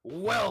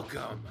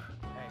Welcome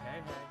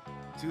Hey.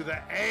 to the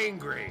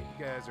Angry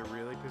You guys are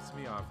really pissing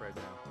me off right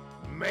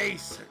now.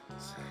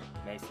 Masons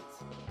Masons.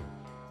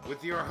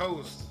 with your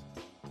hosts,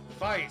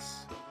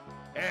 Vice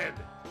and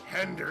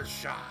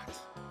Hendershot.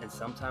 And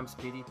sometimes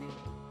PDP.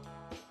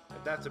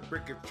 And that's a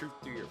brick of truth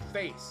to your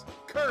face,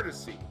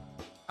 courtesy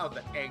of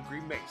the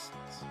Angry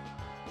Masons.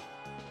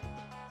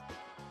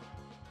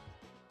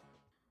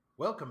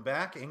 Welcome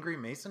back, Angry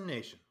Mason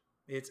Nation.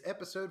 It's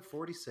episode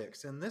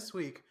 46, and this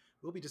week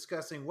we'll be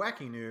discussing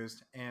wacky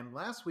news and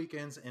last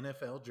weekend's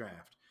NFL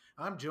draft.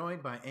 I'm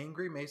joined by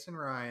Angry Mason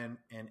Ryan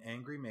and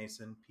Angry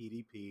Mason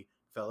PDP.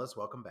 Fellas,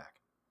 welcome back.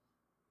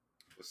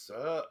 What's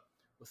up?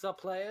 What's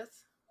up, players?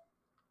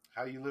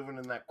 How you living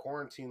in that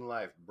quarantine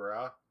life,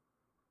 bruh?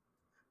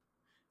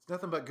 It's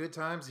nothing but good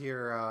times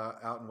here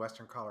out in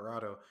Western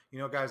Colorado. You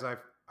know, guys, I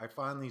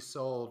finally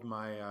sold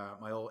my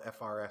my old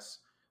FRS.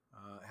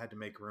 Had to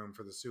make room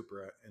for the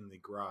Supra in the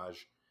garage.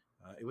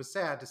 It was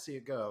sad to see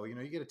it go. You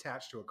know, you get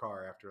attached to a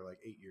car after like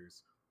 8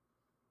 years.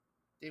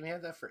 Damn, you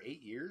had that for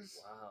 8 years?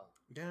 Wow.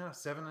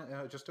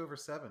 Yeah, just over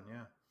 7.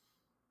 Yeah,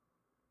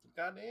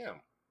 Goddamn.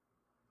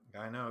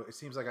 I know. It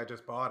seems like I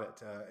just bought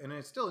it, and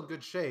it's still in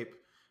good shape.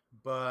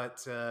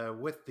 But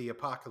with the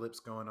apocalypse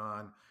going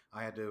on,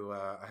 I had to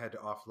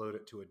offload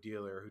it to a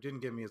dealer who didn't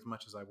give me as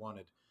much as I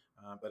wanted,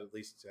 but at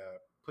least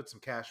put some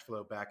cash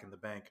flow back in the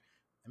bank.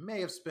 I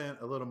may have spent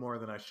a little more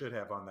than I should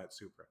have on that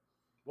Supra.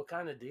 What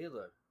kind of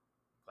dealer?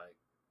 Like,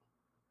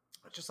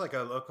 Just like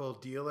a local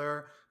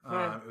dealer.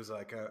 Huh. It was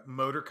like a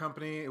motor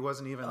company. It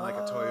wasn't even like a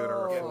Toyota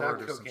or Oh. a Yeah, Ford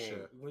not or some cocaine.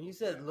 shit. when you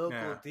said local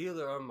Yeah.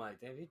 dealer, I'm like,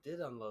 damn, you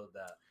did unload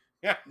that.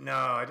 Yeah. No,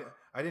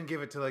 I didn't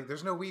give it to like.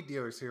 There's no weed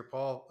dealers here,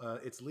 Paul.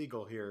 It's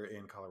legal here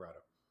in Colorado.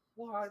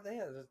 Well,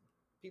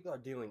 people are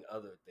dealing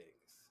other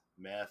things.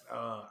 Meth,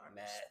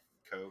 Meth.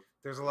 coke.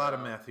 There's a lot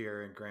of Wow. meth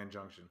here in Grand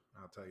Junction.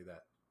 I'll tell you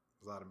that.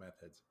 There's a lot of meth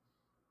heads.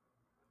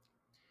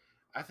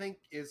 I think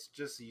it's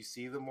just you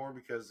see them more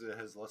because it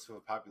has less of a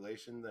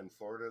population than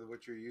Florida,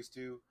 which you're used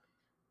to.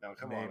 Now,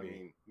 come on, I Maybe.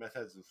 mean, meth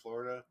heads in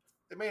Florida.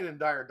 They made an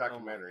entire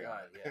documentary Oh my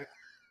on God, it. yeah.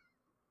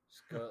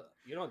 Just go,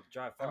 you don't have to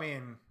drive far. I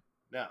mean,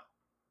 No.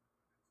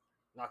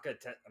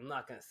 I'm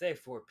not gonna say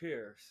Fort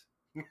Pierce.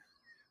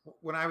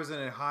 when I was in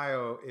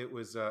Ohio, it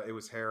was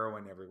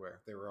heroin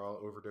everywhere. They were all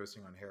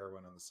overdosing on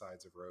heroin on the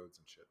sides of roads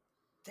and shit.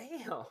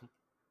 Damn.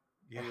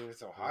 Yeah, I mean,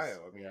 it's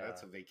Ohio. I mean, yeah.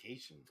 that's a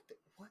vacation.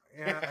 What?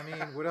 yeah. I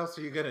mean, what else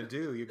are you gonna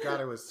do? You got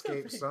to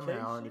escape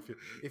somehow, and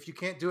if you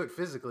can't do it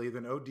physically,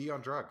 then OD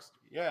on drugs.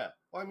 Yeah.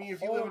 Well, I mean,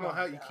 if you Oh live in my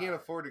Ohio, you can't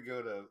God. afford to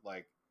go to,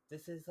 like,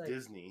 This is like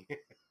Disney.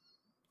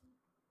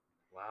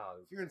 wow.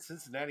 If you're in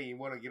Cincinnati and you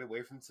want to get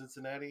away from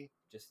Cincinnati,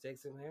 Just take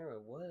some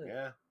heroin. What?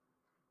 yeah.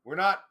 We're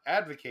not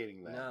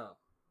advocating that. No.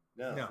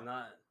 No. No. It's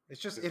not.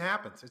 It's just it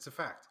happens. It's a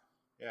fact.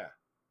 Yeah.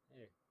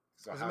 Hey.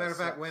 'Cause As a Ohio matter of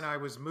fact, sucks. when I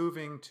was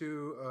moving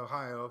to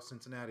Ohio,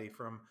 Cincinnati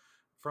from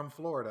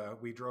Florida,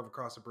 we drove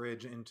across a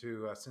bridge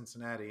into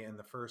Cincinnati, and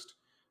the first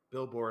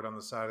billboard on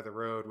the side of the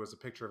road was a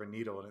picture of a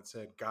needle, and it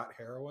said "Got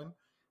heroin,"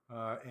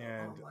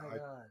 and Oh my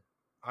God.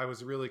 I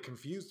was really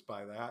confused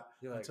by that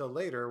You're like- until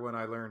later when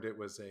I learned it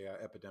was a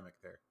epidemic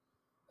there.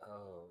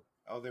 Oh.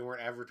 Oh, they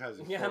weren't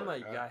advertising Yeah, for I'm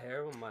like, it, you got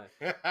heroin? I'm like,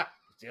 huh?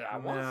 dude, I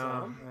want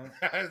some.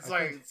 It's I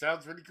like, think- it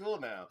sounds pretty cool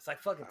now. It's like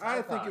fucking I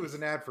Tide think it was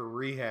Pods. an ad for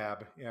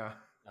rehab. Yeah.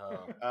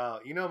 Oh.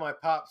 You know, my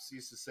pops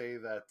used to say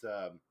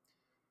that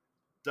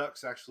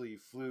ducks actually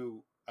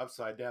flew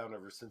upside down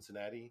over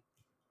Cincinnati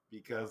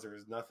because there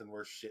was nothing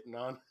worth shitting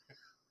on.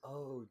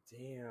 Oh,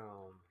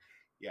 damn.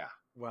 Yeah.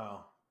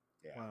 Wow.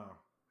 Yeah. Wow.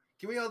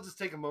 Can we all just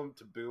take a moment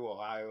to boo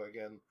Ohio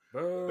again?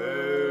 Boo.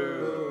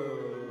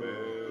 Boo.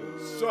 Boo.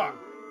 Suck.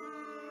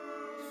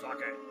 Suck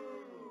it.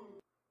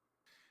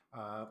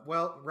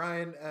 Well,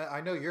 Ryan,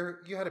 I know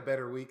you had a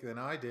better week than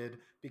I did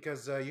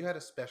because you had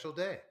a special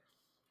day.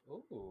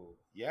 Ooh.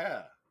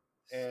 Yeah.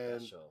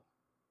 And Special.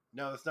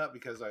 no, it's not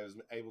because I was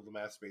able to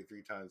masturbate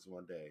 3 times in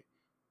one day.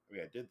 I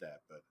mean, I did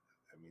that, but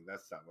I mean,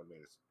 that's not what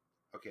made it.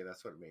 Okay,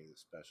 that's what made it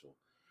special.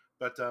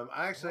 But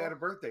I actually had a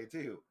birthday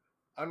too,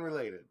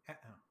 unrelated.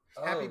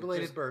 Happy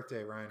belated just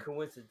birthday, Ryan.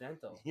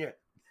 Coincidental. Yeah.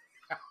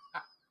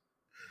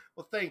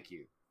 Well, thank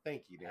you,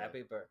 Dan.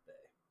 Happy birthday.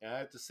 And I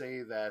have to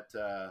say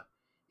that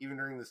even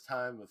during this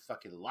time of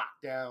fucking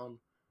lockdown,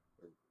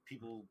 where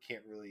people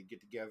can't really get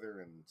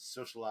together and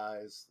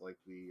socialize like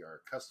we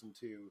are accustomed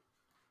to,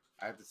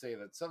 I have to say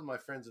that some of my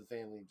friends and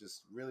family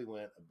just really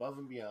went above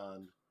and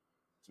beyond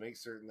to make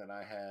certain that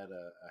I had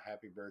a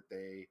happy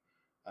birthday.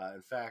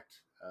 In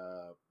fact,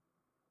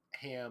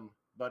 Ham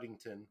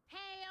Buddington,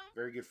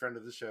 very good friend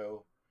of the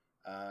show,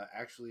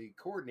 actually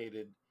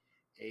coordinated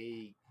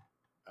a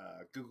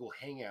Google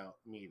Hangout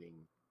meeting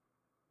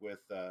with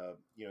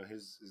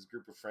his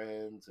group of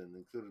friends and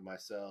included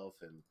myself,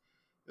 and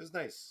it was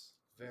nice.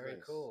 It was Very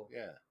nice. cool.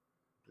 Yeah,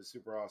 it was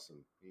super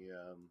awesome. He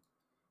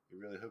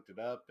really hooked it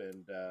up,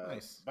 and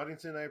Nice.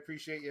 Buddington, I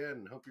appreciate you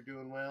and hope you're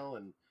doing well,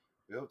 and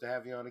we hope to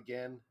have you on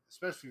again,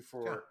 especially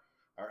for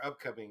our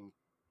upcoming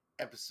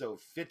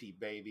episode 50,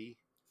 baby.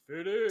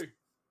 50.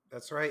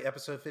 That's right.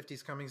 Episode 50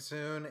 is coming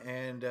soon,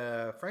 and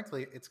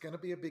frankly, it's going to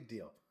be a big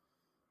deal.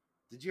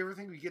 Did you ever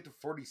think we'd get to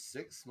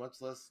 46,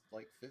 much less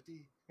like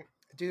 50?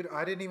 Dude,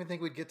 I didn't even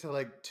think we'd get to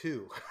like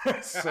 2.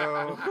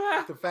 So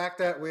the fact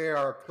that we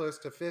are close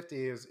to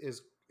 50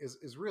 is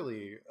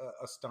really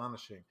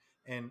astonishing.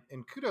 And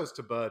kudos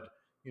to Bud.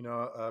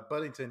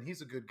 Buddington,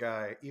 he's a good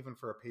guy, even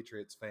for a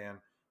Patriots fan.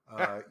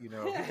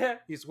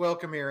 He's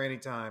welcome here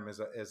anytime as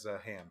a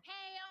ham.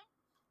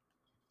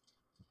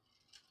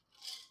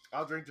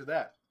 I'll drink to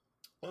that.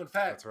 Well, in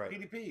fact, That's right.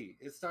 PDP,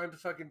 it's time to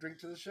fucking drink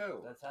to the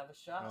show. Let's have a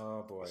shot.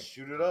 Oh boy,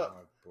 Shoot it up.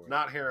 Oh, boy.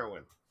 Not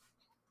heroin.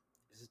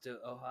 This is to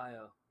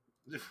Ohio.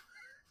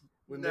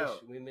 We No. miss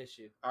you. We miss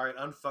you. All right,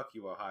 unfuck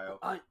you, Ohio.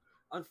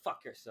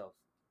 Unfuck yourself.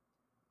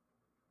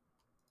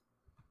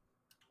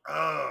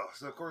 Oh,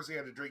 so of course he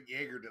had to drink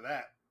Jaeger to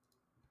that.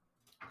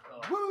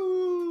 Oh,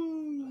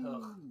 Woo!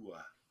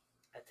 Ugh.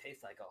 that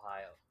tastes like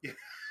Ohio.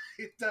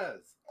 It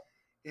does.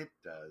 It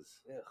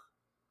does. Ugh.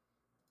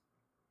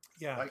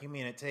 Yeah, Like- you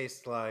mean it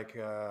tastes like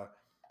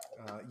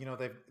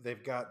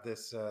they've got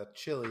this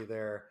chili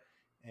there,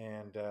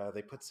 and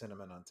they put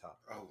cinnamon on top.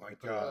 Oh my They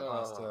put it on god!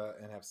 pasta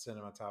and have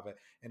cinnamon on top of it,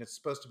 and it's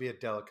supposed to be a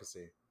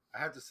delicacy. I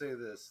have to say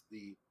this: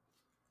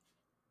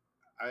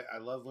 I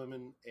love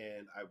women,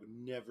 and I would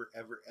never,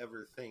 ever,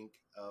 ever think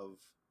of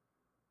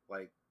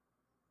like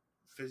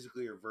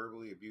physically or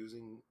verbally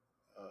abusing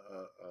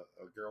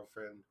a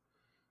girlfriend.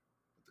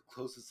 But the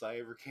closest I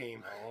ever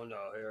came Oh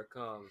no, here it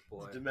comes,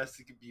 boy. to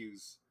domestic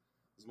abuse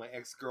was my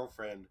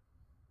ex-girlfriend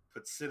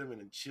put cinnamon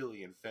and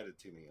chili and fed it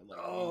to me. I'm like,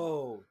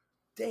 Oh,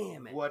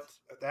 damn it. what?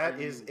 That are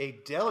is you- a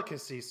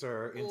delicacy,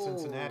 sir, in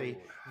Cincinnati.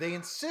 Ooh. They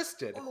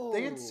insisted. Ooh.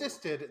 They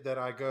insisted that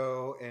I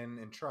go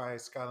and try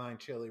Skyline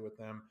chili with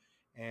them,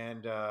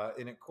 and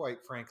it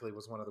quite frankly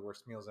was one of the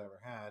worst meals I ever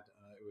had.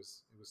 It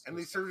was. And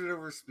they served it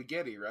over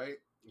spaghetti, right?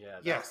 Yeah,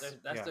 Yes,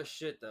 that's yeah. their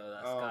shit though.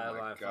 That Oh my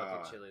Skyline God.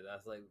 fucking chili.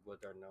 That's like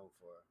what they're known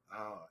for.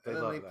 Oh, They and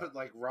then love they that. put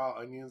like raw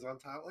onions on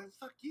top. Like,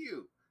 fuck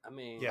you, I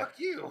mean, Yeah. fuck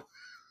you.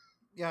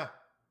 Yeah,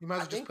 you might as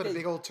I well just think put a they-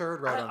 big old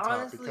turd right I on top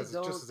honestly because it's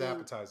don't just as think-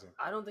 appetizing.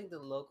 I don't think the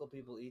local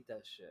people eat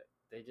that shit.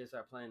 They just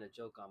are playing a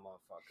joke on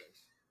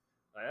motherfuckers.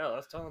 Like, oh,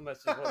 let's tell them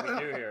that's just what we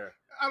do here.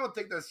 I don't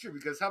think that's true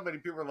because how many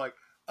people are like,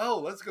 oh,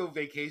 let's go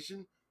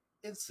vacation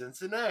in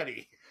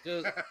Cincinnati?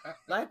 Dude,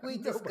 like we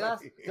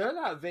discussed, Nobody. they're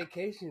not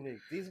vacationing.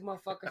 These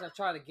motherfuckers are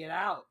trying to get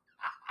out.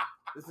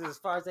 This is as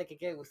far as they can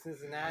get with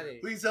Cincinnati.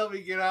 Please help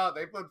me get out.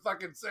 They put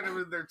fucking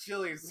cinnamon in their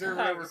chili and serve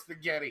it over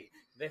spaghetti.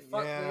 They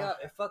fucked me Yeah. up.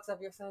 It fucks up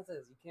your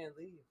senses. You can't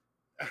leave.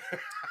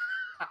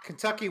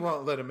 Kentucky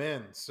won't let them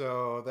in,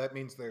 so that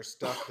means they're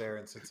stuck there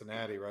in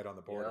Cincinnati, right on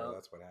the border. Yep.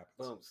 That's what happens.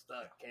 Boom,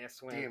 stuck. Can't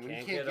swim. Damn, when you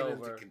can't can't get get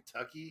over. into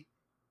Kentucky,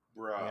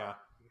 bro. Yeah.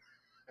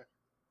 That's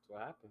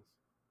what happens.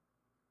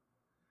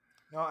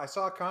 No, I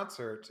saw a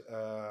concert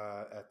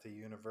at the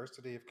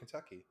University of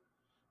Kentucky.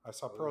 I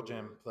saw Pearl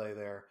Jam Ooh. play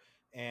there,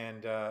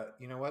 and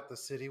you know what? The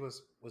city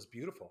was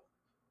beautiful.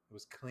 It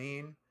was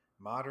clean,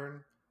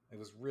 modern. It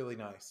was really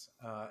nice.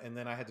 And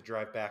then I had to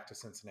drive back to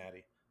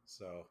Cincinnati.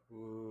 So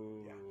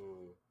Ooh.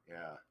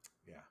 Yeah.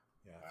 yeah,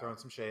 Wow. throwing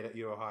some shade at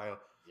you, Ohio.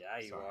 Yeah,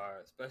 you Sorry. are.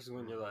 Especially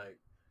when you're Mhm. like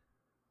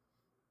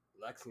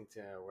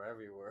Lexington or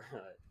wherever you were.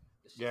 Like,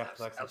 this shit's Yeah, up-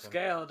 Lexington.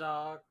 upscale,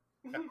 dog.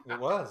 It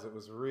was. It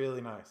was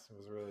really nice. It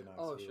was really nice.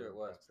 Oh, We sure, were it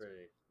was impressed.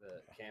 pretty.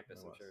 The Yeah, campus,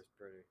 it I'm was. sure, is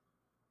pretty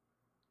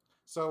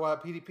So,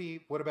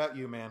 PDP, what about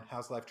you, man?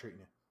 How's life treating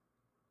you?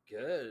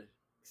 good.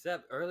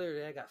 Except earlier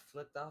today, I got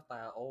flipped off by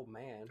an old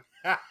man.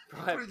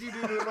 What did you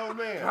do to an old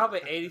man?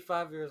 Probably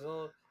 85 years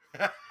old.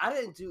 I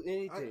didn't do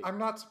anything. I'm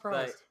not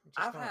surprised. Just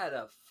I've not. had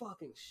a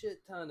fucking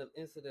shit ton of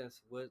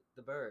incidents with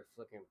the bird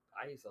flicking.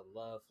 I used to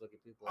love flicking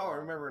people Oh, I off.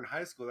 remember in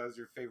high school that was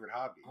your favorite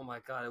hobby. Oh my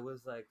god, it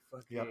was like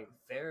fucking Yep.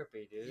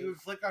 therapy, dude. You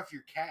would flick off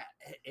your cat.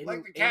 Any-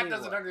 Like the cat anyone.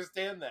 doesn't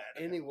understand that.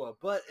 Anyone,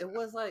 but it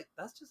was like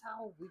that's just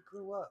how we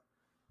grew up.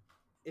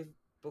 If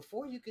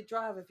before you could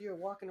drive, if you were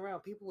walking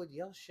around, people would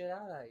yell shit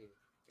out at you.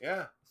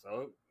 Yeah.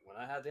 So when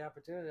I had the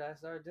opportunity, I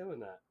started doing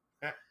that.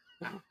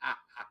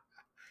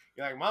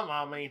 You're like, my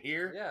mom ain't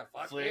here. Yeah,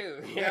 fuck Flick.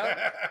 you.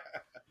 Yep.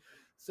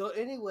 So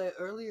anyway,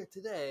 earlier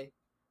today,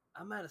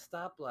 I'm at a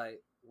stoplight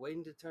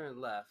waiting to turn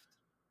left.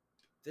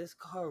 This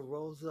car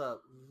rolls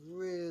up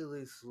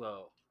really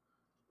slow,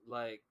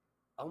 like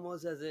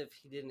almost as if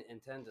he didn't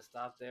intend to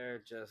stop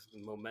there. Just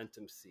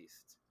momentum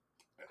ceased,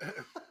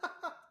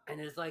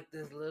 and it's like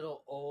this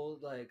little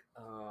old like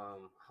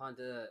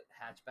Honda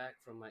hatchback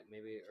from like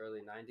maybe early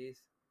 '90s.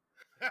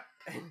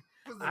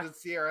 Was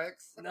it a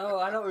CRX? No,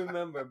 I don't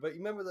remember. But you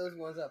remember those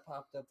ones that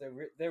popped up?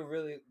 They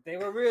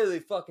were really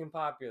fucking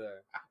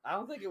popular. I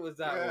don't think it was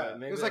that Yeah. one.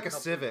 Maybe It was like a couple-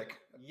 Civic,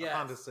 Yes. a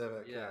Honda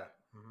Civic. Yeah. Yeah.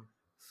 Mhm.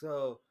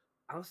 So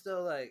I'm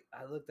still like,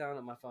 I look down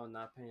at my phone,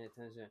 not paying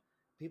attention.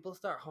 People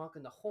start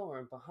honking the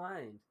horn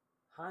behind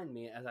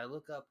me as I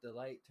look up. The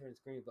light turns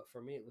green, but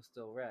for me it was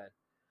still red.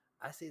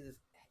 I see this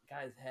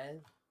guy's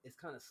head is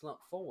kind of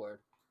slumped forward,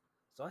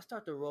 so I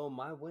start to roll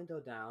my window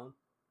down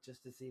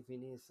just to see if he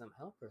needs some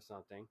help or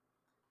something.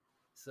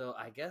 So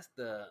I guess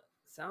the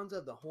sounds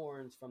of the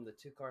horns from the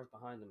two cars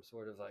behind him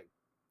sort of like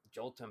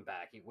jolt him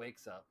back. He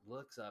wakes up,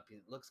 he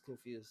looks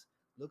confused,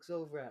 looks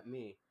over at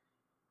me,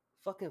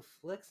 fucking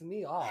flicks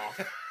me off.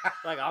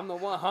 Like I'm the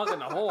one honking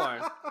the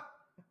horn.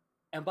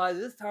 And by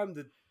this time,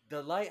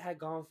 the light had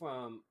gone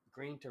from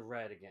green to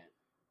red again.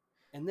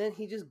 And then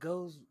he just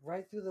goes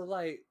right through the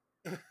light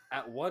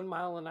at 1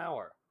 mile an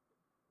hour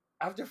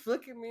after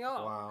flicking me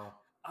off. Wow.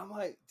 I'm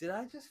like, did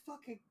I just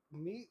fucking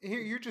meet? Here,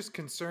 you're just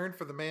concerned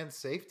for the man's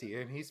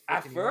safety, and he's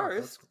At flicking you off.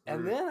 first, That's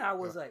and rude. then I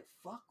was like,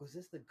 fuck, was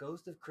this the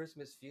ghost of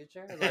Christmas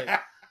future? Like,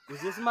 was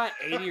this my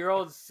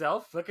 80-year-old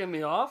self flicking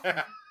me off?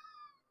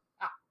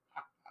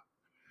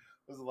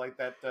 Was it like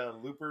that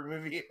Looper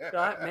movie?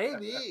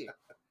 Maybe.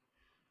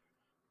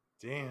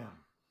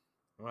 Damn.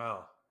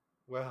 Well,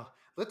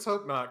 let's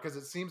hope not, because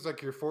it seems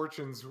like your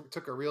fortunes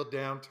took a real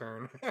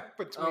downturn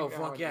between Oh, now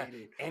fuck and yeah.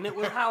 80. And it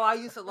was how I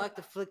used to like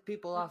to flick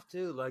people off,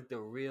 too. Like the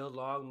real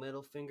long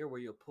middle finger where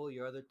you pull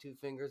your other two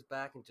fingers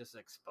back and just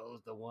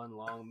expose the one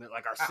long middle.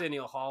 Like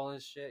Arsenio Hall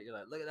and shit. You're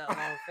like, look at that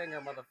long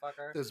finger,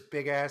 motherfucker. Those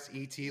big-ass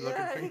ET looking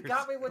Yeah, fingers. he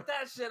got me with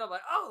that shit. I'm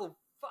like, oh,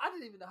 I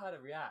didn't even know how to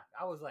react.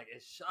 I was like,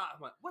 it's shot.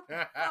 I'm like, what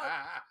the fuck?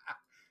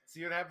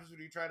 See what happens when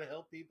you try to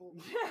help people?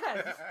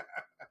 Yes.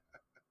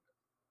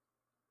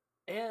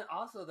 And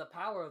also the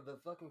power of the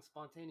fucking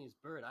spontaneous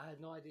bird. I had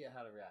no idea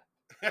how to react.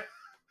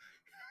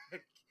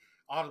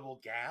 Audible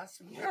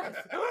gasp. Yes.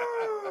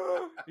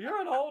 You're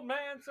an old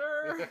man,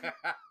 sir.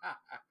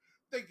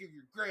 Think of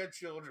your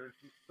grandchildren.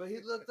 But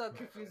he looked up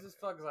confused as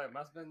fuck. He's like,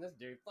 must have been this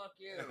dude. Fuck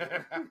you.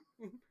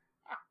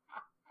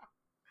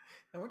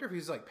 I wonder if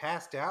he's like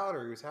passed out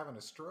or he was having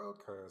a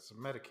stroke or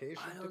some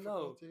medication I don't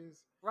know.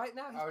 difficulties. Right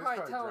now, he's Oh, he's probably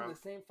probably telling drunk.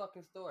 the same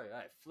fucking story.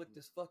 I flicked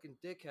this fucking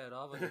dickhead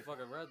off at the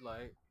fucking red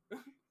light.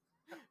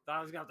 Thought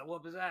I was going to have to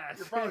whoop his ass.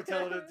 You're probably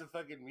telling it to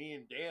fucking me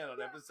and Dan on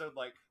episode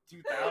like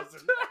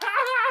 2000.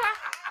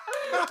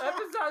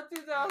 Episode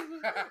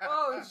 2000.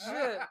 Oh,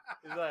 shit.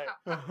 He's like,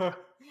 yeah,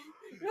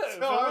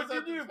 so I what'd was you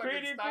at the do, fucking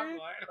PDP?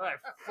 stoplight. I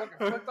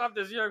fucking flicked off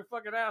this young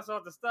fucking asshole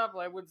at the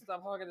stoplight. Wouldn't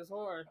stop honking his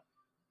horn.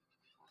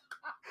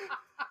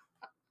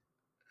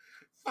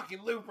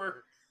 Fucking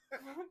Looper.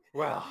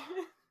 Well,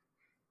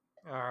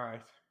 all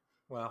right.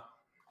 Well,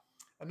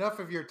 enough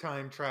of your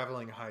time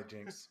traveling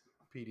hijinks,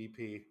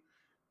 PDP.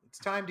 It's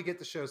time to get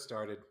the show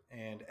started.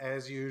 And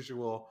as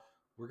usual,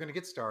 we're going to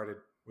get started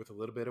with a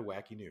little bit of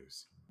wacky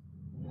news.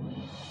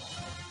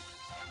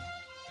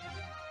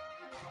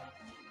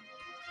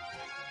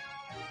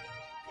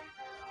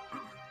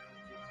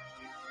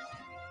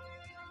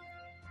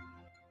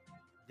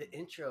 The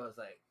intro is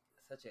like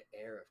such an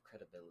air of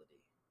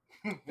credibility.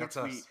 Which That's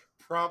we us.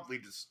 promptly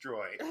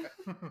destroy.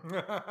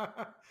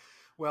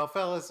 Well,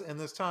 fellas, in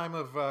this time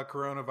of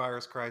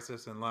coronavirus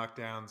crisis and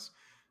lockdowns,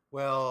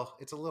 well,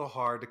 it's a little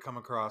hard to come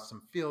across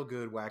some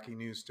feel-good, wacky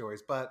news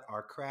stories, but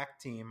our crack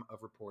team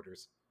of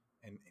reporters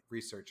and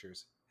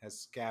researchers has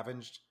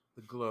scavenged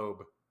the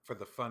globe for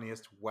the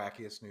funniest,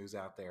 wackiest news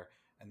out there,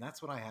 and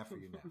that's what I have for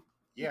you now.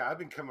 Yeah, I've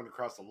been coming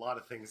across a lot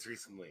of things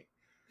recently.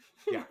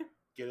 Yeah.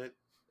 Get it?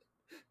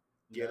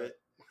 Get Yeah. it?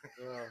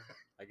 Well,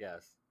 I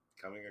guess.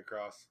 Coming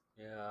across.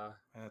 Yeah.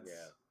 That's...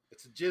 Yeah.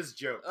 It's a jizz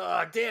joke.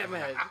 Oh, damn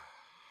it.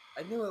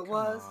 I knew it Come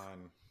was.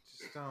 on.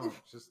 Just don't.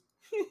 Just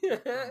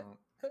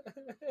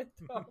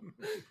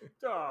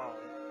Don't.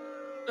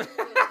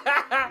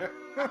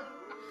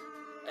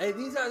 Hey,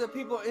 these are the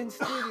people in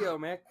studio,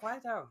 man.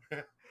 Quiet down.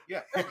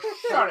 Yeah.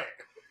 Shut it.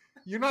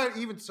 You're not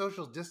even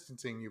social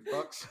distancing, you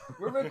fucks.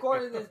 We're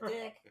recording this,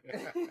 dick.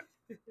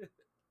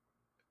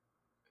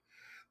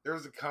 There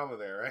was a comma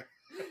there, right?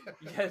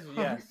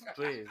 Yes,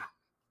 please.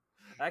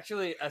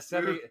 Actually, a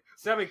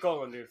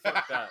semicolon, dude.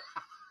 Fuck that.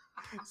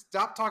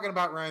 Stop talking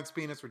about Ryan's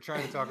penis. We're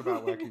trying to talk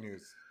about wacky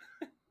news.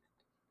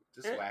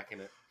 Just whacking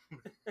it.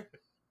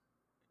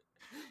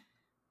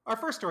 Our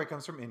first story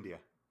comes from India.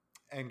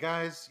 And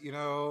guys, you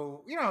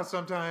know how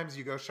sometimes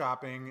you go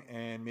shopping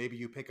and maybe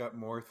you pick up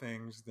more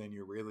things than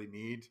you really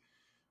need?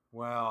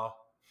 Well,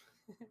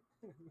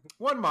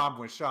 one mom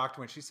was shocked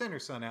when she sent her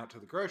son out to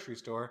the grocery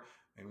store,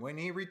 and when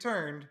he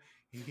returned,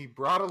 he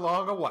brought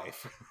along a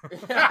wife.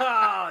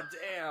 Oh,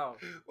 damn.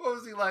 What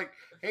was he like?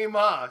 Hey,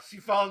 Ma, she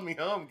followed me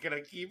home. Can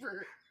I keep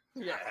her?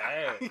 Yeah,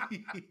 hey.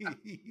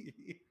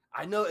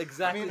 I know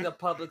exactly the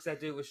Publix that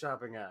dude was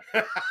shopping at.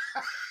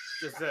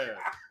 Just saying.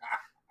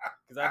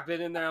 Because I've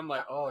been in there, I'm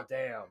like, oh,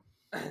 damn.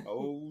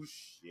 Oh,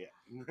 shit.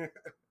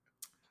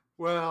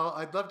 Well,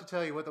 I'd love to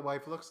tell you what the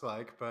wife looks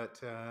like, but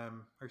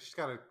she's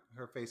got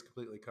her face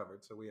completely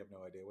covered, so we have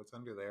no idea what's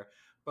under there.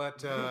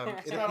 But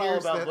It's it not all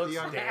appears about that the looks,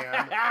 young...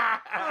 Dan.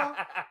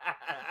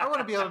 I want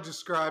to be able to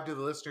describe to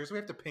the listeners. We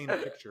have to paint a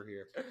picture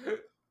here.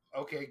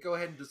 Okay, go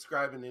ahead and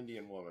describe an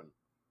Indian woman.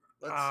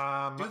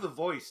 Let's do the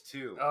voice,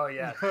 too. Oh,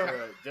 yeah. Do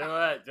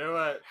it. Do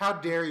it. How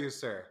dare you,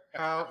 sir?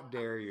 How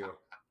dare you?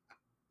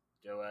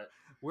 Do it.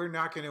 We're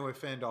not going to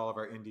offend all of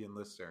our Indian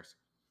listeners.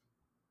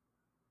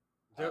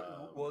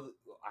 Well,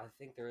 I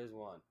think there is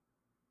one.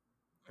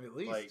 At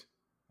least. Like,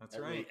 That's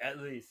At right. At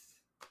least.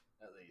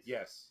 at least.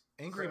 Yes.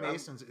 Angry So,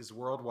 Masons is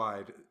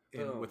worldwide,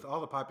 and Boom. with all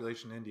the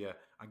population in India,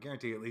 I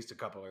guarantee at least a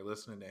couple are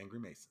listening to Angry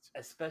Masons.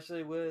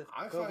 Especially with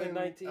I find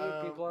COVID-19,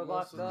 people are most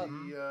locked of up.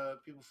 the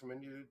people from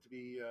India to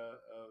be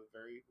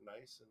very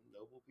nice and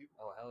noble people.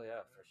 Oh hell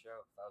yeah, for sure,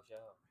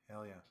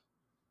 Hell yeah.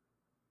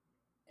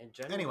 And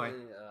generally, Anyway.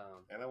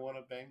 And I want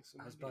to bang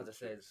some. I was about to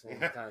say Indian the same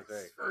chicks. kind of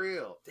great. For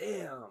real.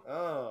 Damn.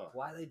 Oh,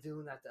 Why are they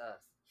doing that to us?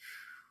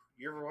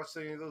 you ever watched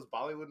any of those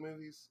Bollywood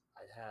movies?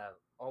 I have.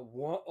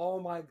 Oh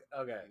my.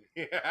 Okay.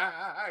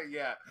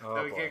 Yeah. Oh,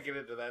 No, we boy. can't get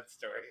into that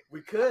story.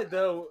 We could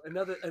though.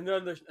 Another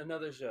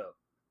show.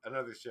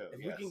 Another show.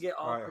 If yes. we can get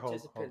all All right, hold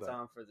participants that.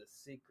 on for the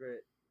secret.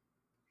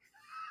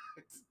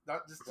 It's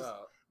not just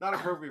Well, not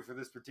appropriate for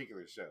this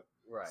particular show.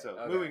 right. So,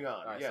 okay. moving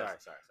on, All right,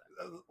 yes. sorry.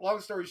 Long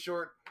story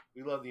short,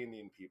 we love the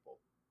Indian people.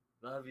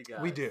 Love you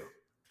guys. We do.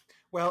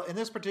 Well, in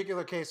this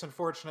particular case,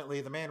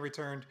 unfortunately, the man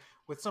returned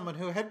with someone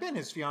who had been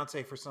his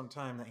fiance for some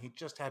time that he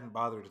just hadn't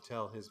bothered to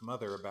tell his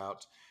mother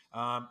about.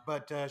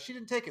 But she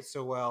didn't take it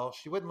so well.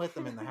 She wouldn't let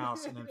them in the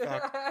house, and in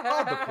fact,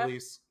 called the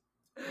police,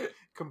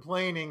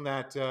 complaining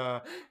that,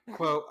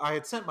 quote, I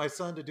had sent my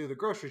son to do the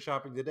grocery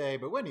shopping today,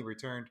 but when he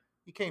returned,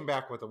 he came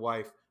back with a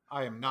wife.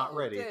 I am not Oh,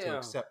 ready to damn.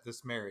 accept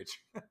this marriage.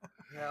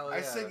 Hell yeah.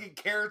 I said get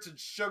carrots and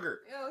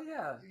sugar. Hell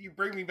yeah. You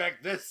bring me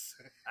back this.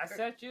 I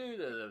sent you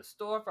to the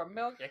store for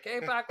milk. You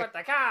came back with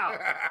the cow.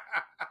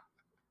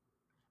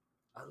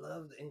 I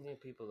love the Indian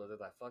people though. They're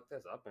like, fuck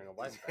this. I'll bring a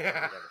wife back. I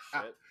don't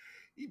give a shit.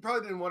 You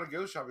probably didn't want to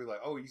go shopping. Like,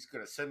 oh, he's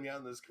gonna send me out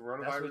in this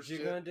coronavirus That's what you're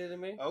shit. gonna do to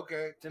me?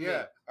 Okay, To yeah,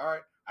 me. all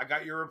right. I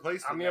got your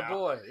replacement. I'm your now.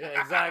 boy.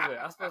 Yeah, exactly.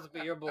 I'm supposed to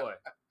be your boy.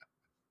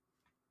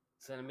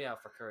 Sending me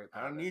out for curry I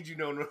powder. don't need you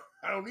no.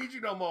 I don't need you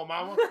no more,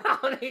 mama. I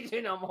don't need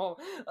you no more.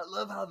 I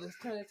love how this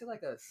turned into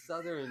like a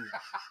southern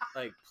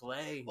like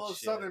play. and Well, shit.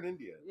 Southern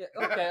India. Yeah.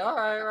 Okay. All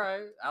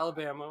right.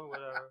 Alabama,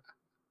 whatever.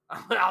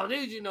 I don't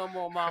need you no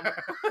more, mama.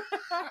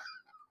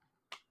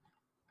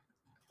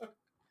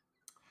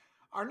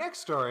 Our next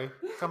story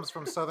comes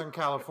from Southern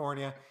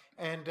California.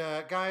 And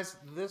guys,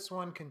 this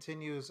one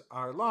continues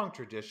our long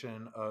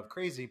tradition of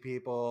crazy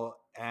people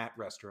at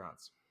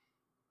restaurants.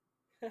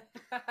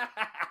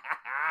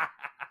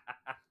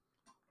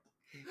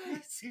 You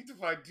seem to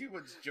find too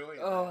much joy. In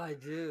Oh, that. I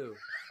do.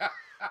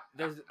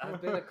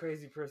 I've been a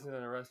crazy person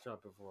in a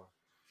restaurant before.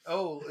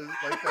 Oh,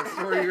 like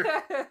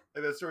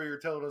that story you're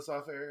telling us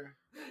off air.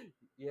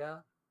 Yeah.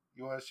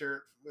 You want to share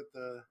it with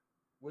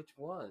Which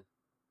one?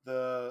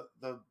 the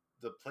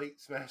plate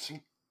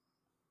smashing?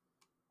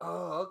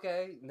 Oh,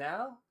 okay.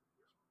 Now?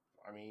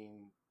 I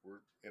mean,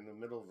 we're in the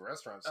middle of a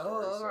restaurant story.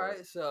 Oh, all so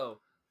right. So,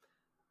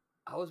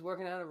 I was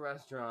working at a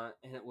restaurant,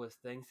 and it was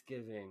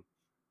Thanksgiving,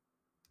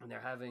 and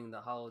they're having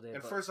the holiday.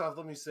 And bu- first off,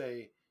 let me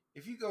say,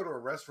 if you go to a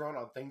restaurant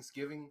on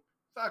Thanksgiving,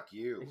 fuck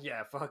you.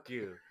 yeah, fuck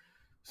you.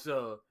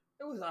 So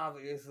it was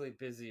obviously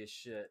busy as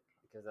shit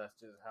because that's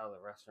just how the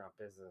restaurant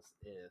business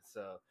is.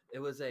 So it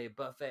was a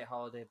buffet,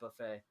 holiday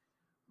buffet.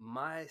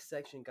 My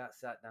section got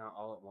sat down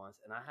all at once,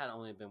 and I had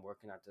only been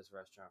working at this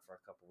restaurant for a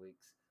couple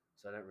weeks,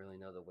 so I didn't really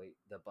know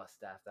the bus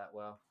staff that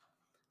well.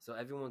 So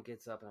everyone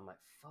gets up, and I'm like,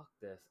 "Fuck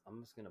this! I'm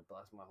just gonna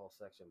bust my whole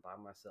section by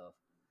myself."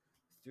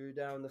 Threw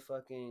down the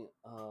fucking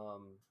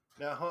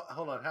Now,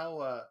 hold on.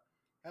 How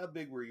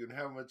big were you, and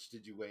how much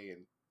did you weigh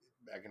in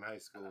back in high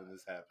school when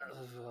this happened?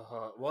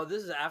 well,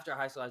 this is after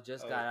high school. I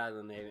just got Oh. out of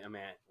the Navy. I'm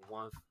at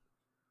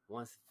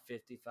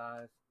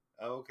 155.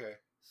 Oh, okay.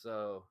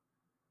 So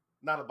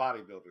Not a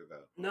bodybuilder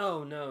though.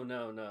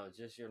 no,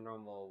 just your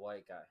normal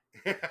white guy.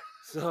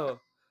 So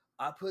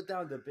I put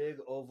down the big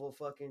oval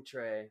fucking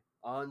tray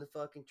on the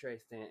fucking tray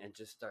stand and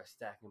just start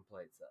stacking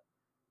plates up,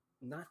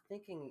 not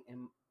thinking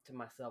to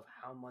myself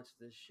how much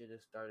this shit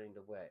is starting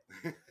to weigh.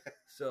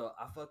 So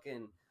I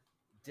fucking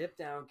dip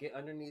down, get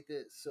underneath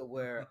it, so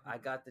where I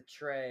got the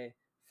tray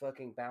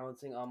fucking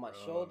balancing on my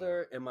Oh,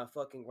 shoulder and my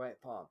fucking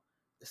right palm.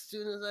 As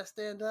soon as I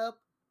stand up,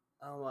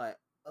 I'm like,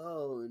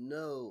 oh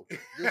no,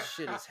 this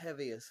shit is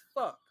heavy as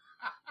fuck.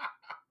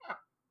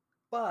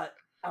 But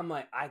I'm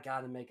like, I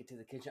gotta make it to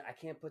the kitchen. I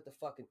can't put the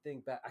fucking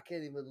thing back. I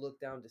can't even look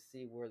down to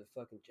see where the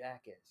fucking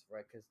jack is,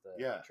 right? Because the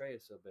Yeah. tray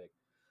is so big.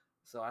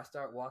 So I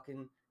start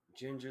walking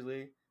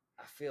gingerly.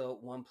 I feel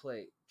one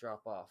plate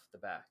drop off the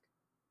back.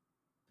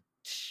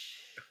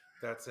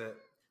 That's it.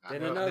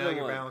 Then Now another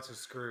your one. balance is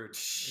screwed.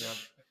 Yep.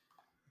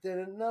 Then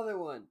another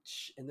one.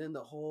 And then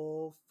the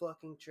whole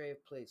fucking tray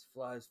of plates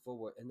flies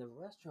forward. And the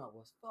restaurant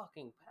was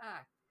fucking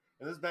packed.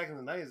 And this back in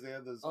the 90s, they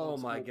had those. Oh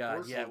old my school God.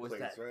 porcelain Yeah, it was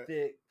plates, that right?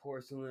 thick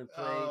porcelain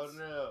plates. Oh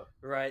no!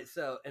 Right.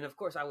 So, and of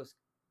course, I was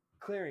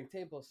clearing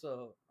tables.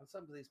 So on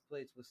some of these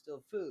plates was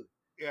still food.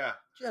 Yeah.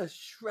 Just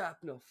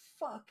shrapnel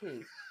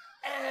fucking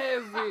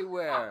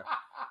everywhere.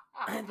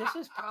 And this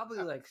is probably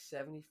like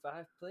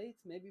 75 plates,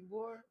 maybe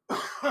more.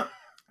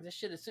 This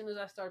shit, as soon as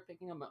I started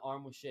picking up, my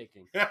arm was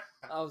shaking.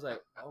 I was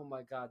like, oh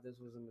my God, this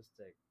was a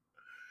mistake.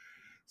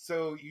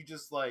 So you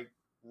just like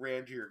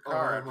ran to your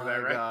car Oh after my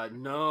that, right? God,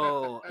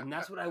 no. And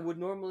that's what I would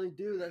normally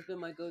do. That's been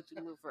my go-to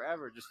move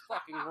forever. Just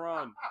fucking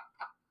run.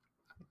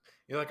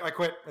 You're like, I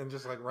quit, and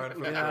just like run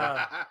from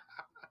Yeah.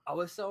 I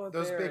was so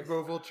Those embarrassed. big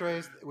Roval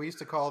trays, we used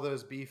to call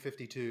those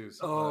B-52s.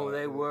 Oh,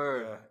 they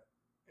were.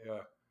 Yeah.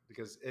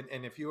 Because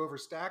and if you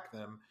overstack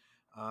them,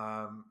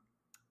 um,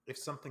 if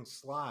something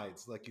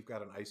slides, like you've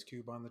got an ice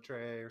cube on the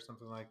tray or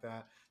something like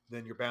that,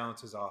 then your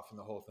balance is off and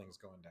the whole thing's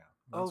going down.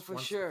 Once For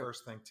once sure. the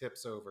first thing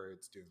tips over,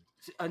 it's doomed.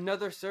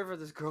 Another server,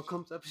 this girl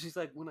comes up. She's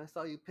like, when I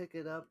saw you pick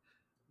it up,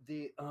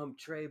 the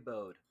tray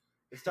bowed.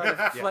 It started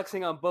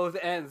flexing on both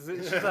ends.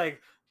 She's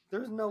like,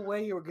 there's no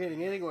way you were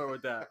getting anywhere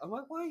with that. I'm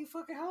like, why you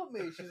fucking help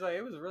me? She's like,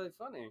 it was really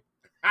funny.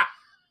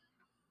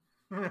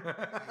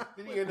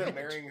 Did you end up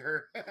marrying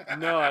her?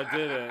 No, I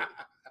didn't.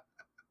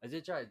 I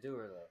did try to do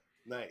her though.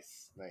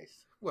 Nice.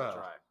 Well,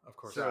 Try. of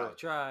course. So-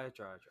 Try.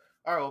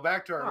 All right, well,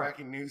 back to our All right.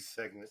 wacky news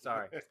segment.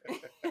 Sorry.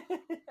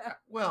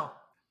 Well,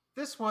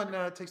 this one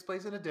takes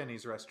place in a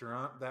Denny's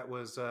restaurant that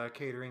was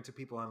catering to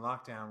people on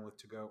lockdown with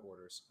to-go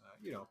orders.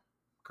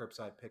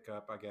 Curbside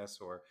pickup, I guess,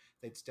 or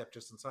they'd step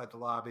just inside the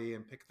lobby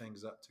and pick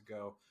things up to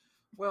go.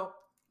 Well,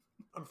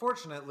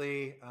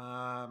 unfortunately,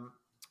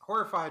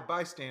 horrified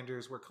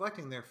bystanders were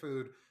collecting their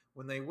food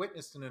when they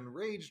witnessed an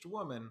enraged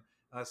woman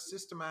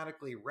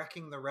systematically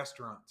wrecking the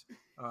restaurant.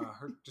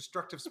 Her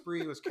destructive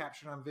spree was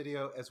captured on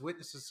video as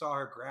witnesses saw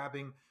her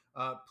grabbing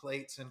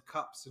plates and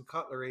cups and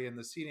cutlery in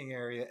the seating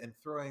area and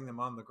throwing them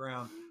on the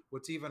ground.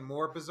 What's even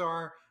more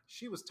bizarre,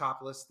 she was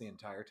topless the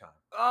entire time.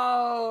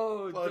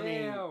 Oh, Well, I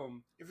mean,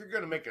 damn. if you're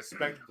gonna make a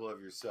spectacle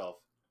of yourself,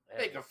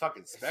 make a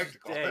fucking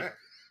spectacle. Hey,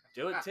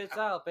 do it tits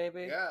out,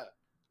 baby. Yeah.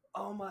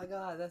 Oh my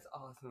god, that's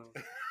awesome.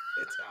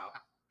 It's out.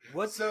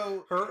 What's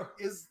So Her,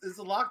 is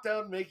the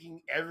lockdown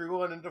making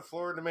everyone into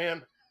Florida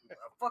Man?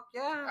 fuck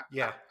yeah?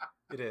 yeah,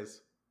 it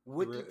is.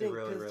 What do you It think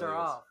really, pissed really her is.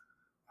 off?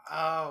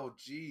 Oh,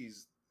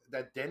 geez.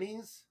 That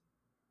Denny's?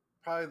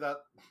 Probably that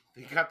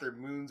they got their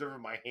moons over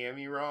my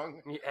hammy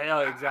wrong. Yeah, no,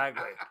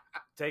 exactly.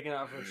 Taking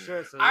off her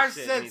shirt. So I this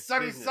shit said needs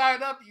sunny business.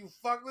 side up, you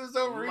fuck this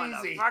over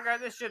easy. Motherfucker,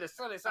 this shit is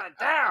sunny side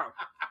down.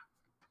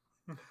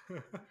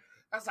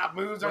 That's not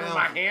moons over Well-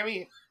 my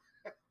hammy.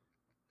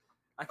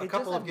 I can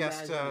couple just of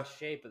guests, imagine the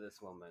shape of this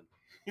woman.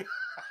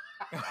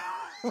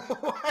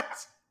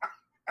 What?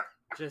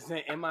 Just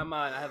saying, in my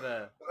mind, I have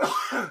a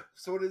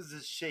So what is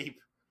this shape?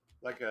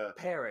 Like a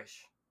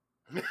pearish.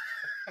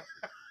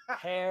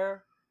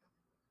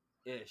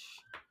 Hair-ish.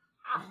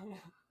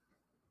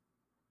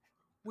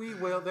 We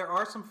will. There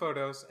are some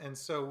photos, and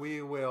so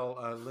we will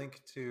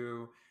link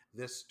to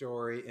this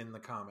story in the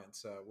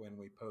comments when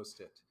we post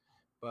it.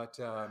 But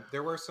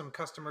there were some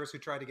customers who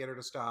tried to get her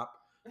to stop.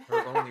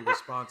 Her only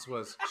response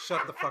was,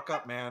 "Shut the fuck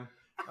up, man,"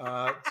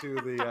 to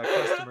the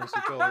customers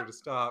who told her to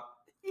stop.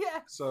 Yeah.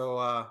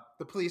 So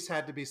the police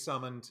had to be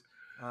summoned.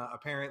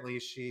 Apparently,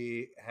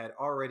 she had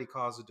already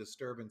caused a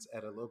disturbance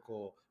at a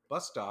local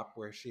bus stop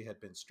where she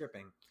had been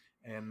stripping,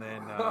 and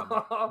then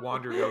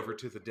wandered over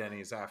to the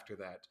Denny's after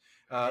that.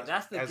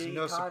 That's the as gay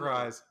no condom.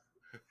 surprise.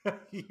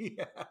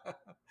 Yeah.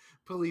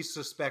 Police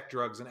suspect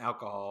drugs and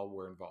alcohol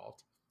were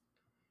involved.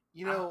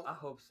 You know, I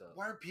hope so.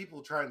 why are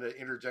people trying to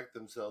interject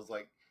themselves?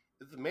 Like,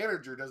 if the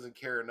manager doesn't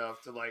care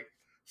enough to like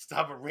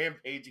stop a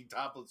rampaging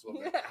topless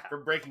woman Yeah.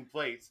 from breaking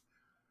plates,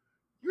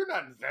 you're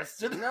not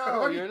invested.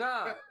 No, you're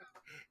not.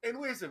 And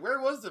wait a second, where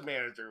was the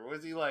manager?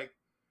 Was he like,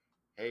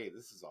 "Hey,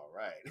 this is all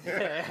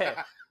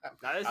right.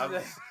 Now, this I'm,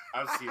 is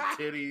I'm seeing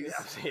titties.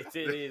 I'm seeing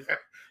titties.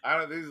 I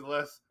don't. These are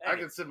less. I Hey.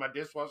 can send my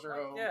dishwasher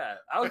home. Yeah,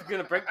 I was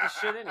gonna break this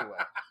shit anyway.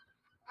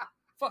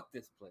 Fuck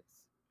this place.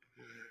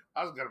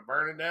 I was gonna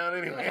burn it down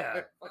anyway.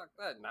 Yeah, fuck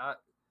that. Not.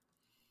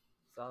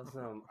 It's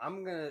awesome.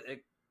 I'm gonna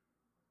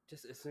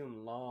just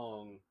assume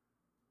long.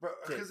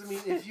 Because I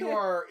mean, if you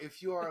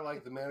are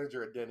like the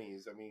manager at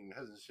Denny's, I mean,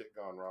 hasn't shit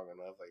gone wrong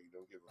enough? Like, you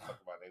don't give a fuck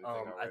about anything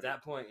already. At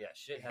that point, yeah,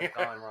 shit has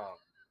gone wrong.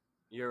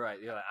 You're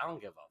right. You're like, I don't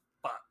give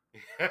a fuck.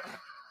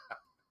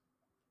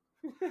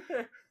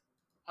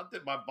 I'll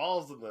dip my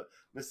balls in the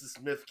Mrs.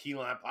 Smith key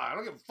lime pie. I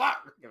don't give a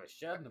fuck. Give a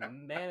shit. I'm the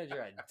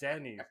manager at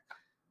Denny's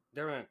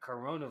during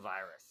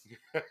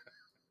coronavirus.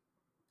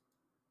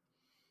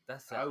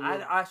 That's it. I will-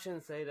 I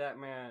shouldn't say that,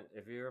 man.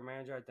 If you're a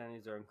manager at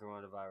Denny's during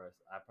coronavirus,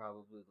 I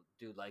probably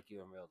do like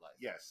you in real life.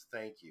 Yes,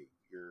 thank you.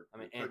 You're I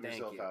mean, you're and putting thank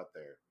yourself you. out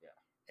there. Yeah.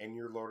 And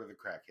you're Lord of the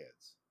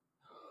Crackheads.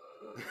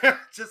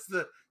 just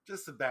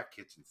the back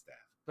kitchen staff.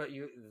 But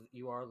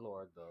you are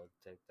Lord, though.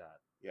 Take that.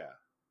 Yeah.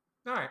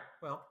 All right.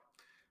 Well,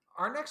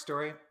 our next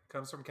story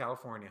comes from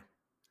California.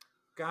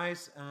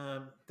 Guys,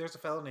 there's a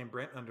fellow named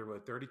Brent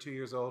Underwood, 32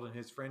 years old, and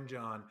his friend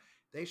John.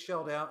 They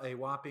shelled out a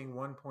whopping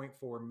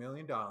 $1.4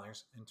 million in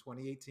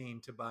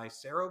 2018 to buy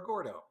Cerro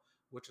Gordo,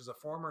 which is a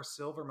former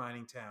silver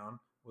mining town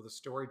with a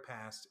storied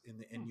past in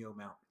the Inyo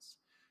Mountains.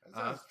 That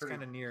sounds It's pretty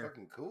kinda near-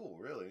 fucking cool,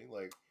 really.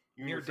 Like,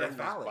 you and near your friend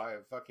Death just Valley. buy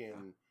a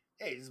fucking,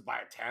 hey, just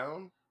buy a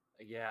town.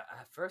 Yeah,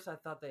 at first I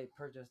thought they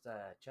purchased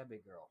a chubby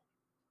girl.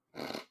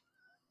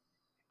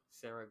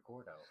 Sarah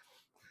Gordo.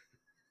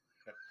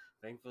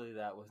 Thankfully,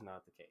 that was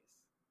not the case.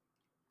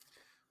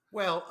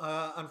 Well,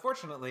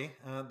 unfortunately,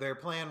 their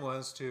plan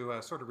was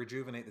to sort of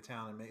rejuvenate the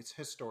town and make it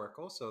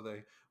historical, so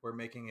they were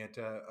making it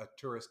a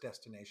tourist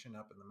destination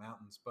up in the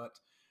mountains. But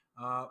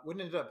what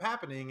ended up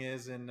happening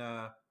is in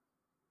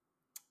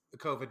the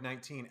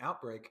COVID-19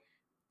 outbreak,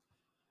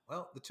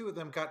 well, the two of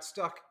them got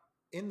stuck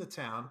in the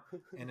town.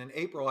 And in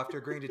April, after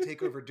agreeing to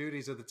take over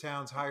duties of the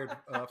town's hired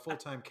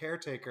full-time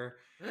caretaker,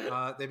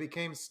 they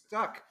became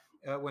stuck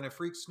when a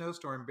freak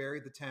snowstorm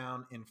buried the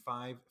town in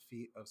 5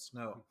 feet of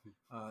snow.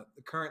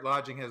 The current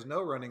lodging has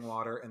no running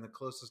water, and the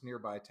closest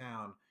nearby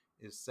town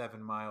is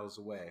 7 miles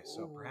away.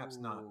 So perhaps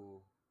not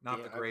Yeah,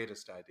 the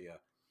greatest idea.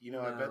 You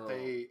know, I bet No.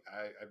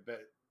 I bet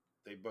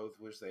they both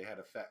wish they had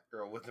a fat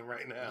girl with them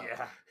right now.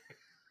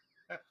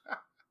 Yeah.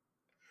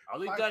 I'll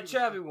leave Five that people-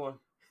 chubby one.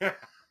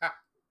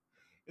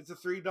 It's a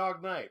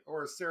 3-dog night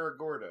or a Sarah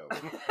Gordo.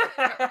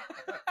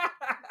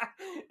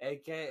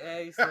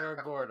 AKA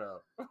Sarah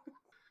Gordo.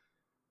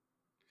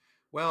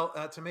 Well,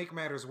 to make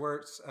matters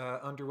worse,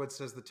 Underwood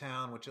says the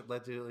town, which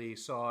allegedly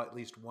saw at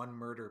least one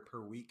murder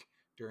per week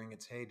during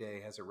its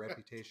heyday, has a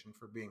reputation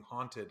for being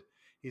haunted.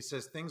 He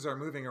says, things are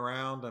moving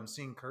around. I'm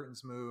seeing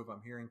curtains move.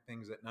 I'm hearing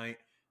things at night.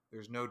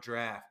 There's no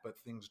draft, but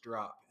things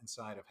drop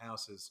inside of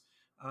houses.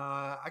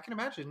 I can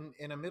imagine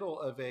in the middle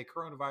of a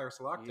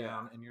coronavirus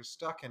lockdown and you're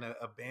stuck in an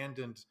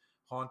abandoned,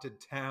 haunted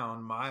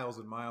town miles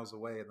and miles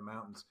away in the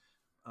mountains.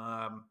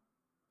 I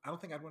don't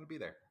think I'd want to be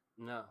there.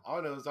 No. All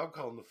I know is I'm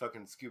calling the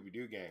fucking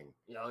Scooby-Doo gang.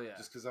 Oh, yeah.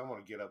 Just because I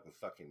want to get up with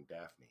fucking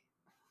Daphne.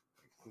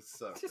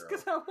 What's up, Just girl?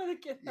 because I want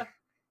to get Yeah. up.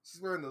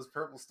 She's wearing those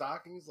purple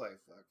stockings. Like,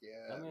 fuck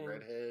yeah. I mean-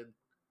 Redhead.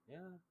 Yeah,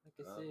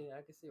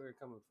 I can see where you're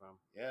coming from.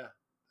 Yeah.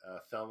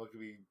 Thelma could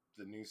be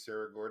the new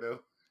Sarah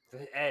Gordo.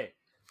 Hey,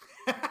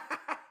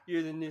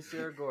 you're the new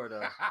Sarah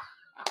Gordo.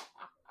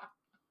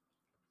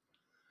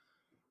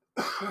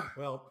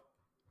 Well,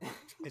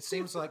 it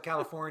seems like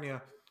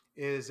California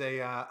is a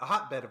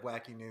hotbed of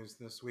wacky news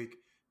this week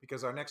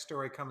because our next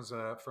story comes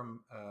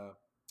from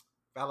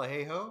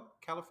Vallejo,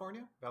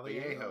 California.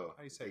 Vallejo. How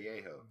do you say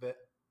Vallejo. Vallejo.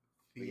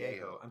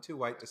 Vallejo. I'm too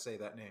white to say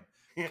that name.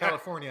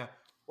 California.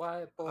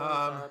 White boys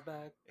are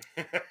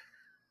back.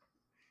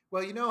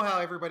 Well, you know how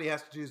everybody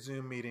has to do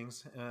Zoom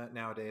meetings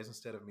nowadays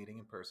instead of meeting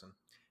in person,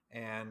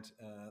 and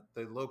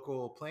the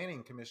local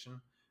planning commission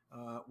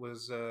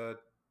was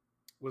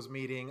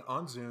meeting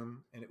on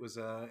Zoom, and it was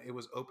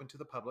open to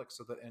the public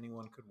so that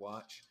anyone could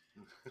watch.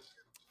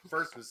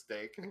 First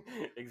mistake.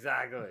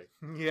 Exactly.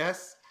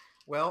 Yes.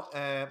 Well,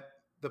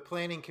 the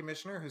planning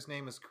commissioner, whose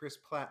name is Chris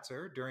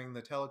Platzer, during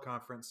the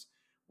teleconference,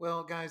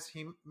 well, guys,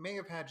 he may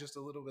have had just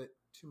a little bit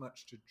too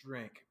much to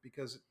drink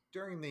because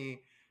during the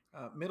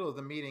middle of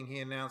the meeting, he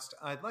announced,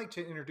 "I'd like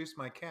to introduce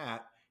my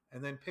cat,"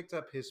 and then picked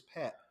up his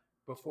pet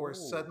before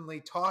suddenly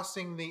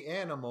tossing the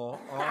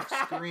animal off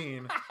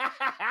screen.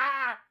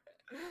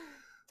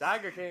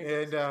 Tiger King.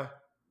 And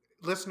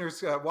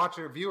listeners,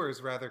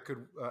 viewers rather,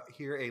 could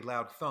hear a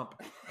loud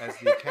thump as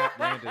the cat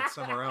landed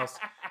somewhere else,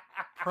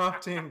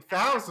 prompting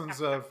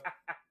thousands of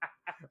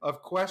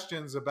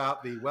questions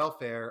about the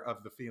welfare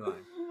of the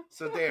feline.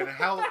 So, Dan,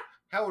 how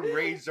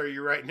enraged are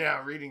you right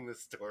now reading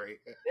this story?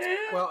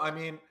 Well, I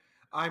mean,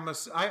 I'm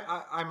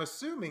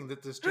assuming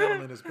that this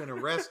gentleman has been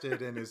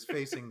arrested and is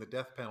facing the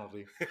death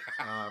penalty.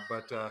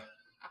 But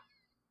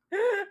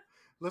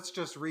let's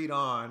just read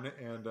on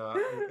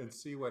and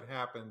see what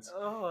happens.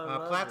 Oh, I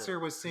love Platzer it.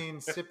 was seen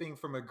sipping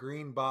from a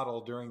green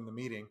bottle during the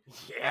meeting.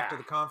 Yeah. After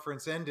the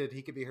conference ended,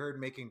 he could be heard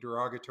making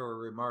derogatory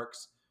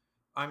remarks.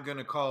 "I'm going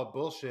to call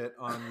bullshit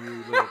on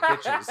you little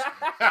bitches."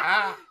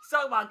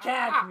 Suck my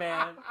cats,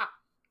 man.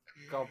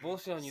 Call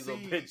bullshit on you little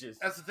See, bitches.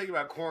 That's the thing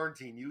about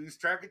quarantine. You lose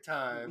track of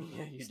time.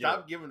 Yeah, you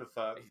Stop do. giving a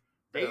fuck.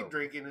 Day Boom.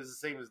 drinking is the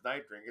same as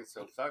night drinking,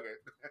 so fuck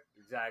it.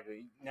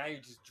 Exactly. Now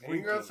you're just And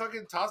you're drinking. gonna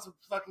fucking toss a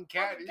fucking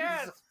cat. Fucking You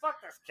just- cats.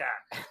 Fuck this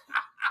cat.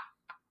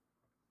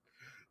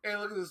 Hey,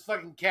 look at this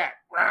fucking cat.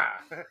 Rah.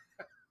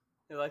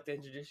 I'd like to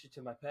introduce you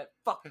to my pet.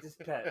 Fuck this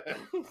pet.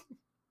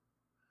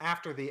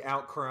 After the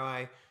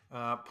outcry,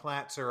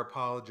 Platzer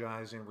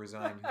apologized and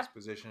resigned his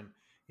position.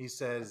 He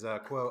says,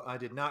 quote, "I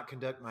did not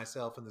conduct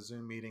myself in the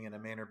Zoom meeting in a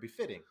manner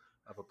befitting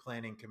of a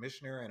planning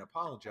commissioner and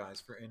apologize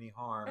for any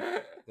harm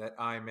that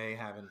I may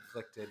have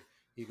inflicted."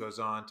 He goes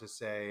on to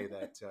say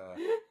that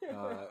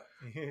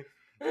he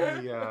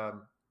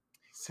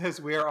says,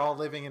 "We are all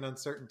living in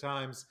uncertain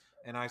times,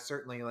 and I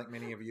certainly, like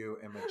many of you,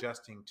 am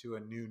adjusting to a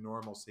new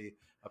normalcy.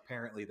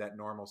 Apparently that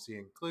normalcy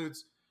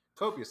includes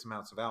copious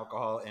amounts of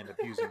alcohol and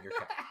abusing your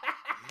cat."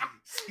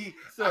 See,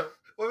 So-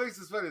 what makes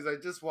this funny is I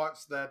just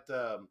watched that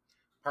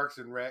Parks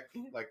and Rec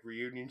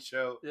reunion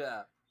show,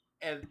 Yeah.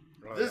 and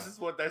Oh, this yeah. is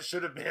what that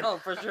should have been. Oh,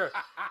 for sure.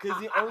 Because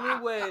the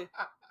only way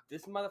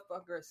this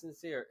motherfucker is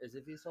sincere is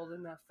if he's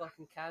holding that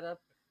fucking cat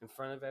up in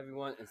front of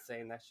everyone and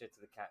saying that shit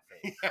to the cat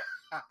face.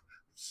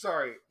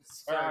 Sorry,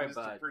 Sorry, Mr.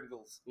 bud.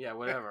 Pringles. Yeah,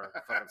 whatever.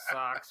 Fucking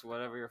socks,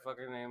 whatever your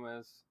fucking name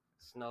is.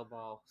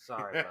 Snowball.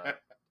 Sorry, bud.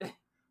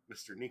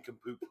 Mr.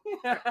 Nincompoop.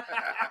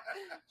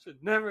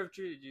 Should never have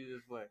treated you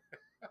this way.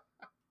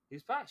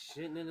 He's probably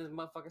shitting in his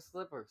motherfucking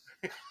slippers.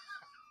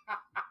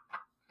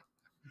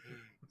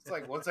 It's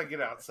like once I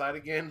get outside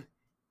again,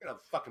 I'm gonna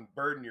fucking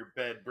burden your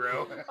bed,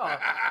 bro. Oh,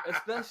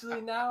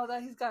 especially now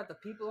that he's got the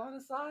people on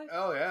his side.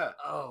 Oh yeah,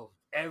 Oh,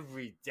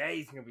 every day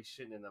he's gonna be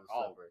shitting in them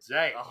all slippers.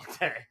 day. All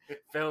day.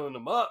 Filling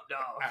them up,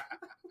 dog.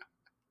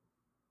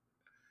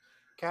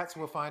 Cats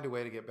will find a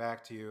way to get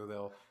back to you.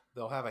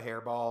 They'll have a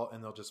hairball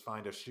and they'll just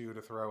find a shoe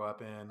to throw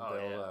up in.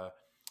 Oh,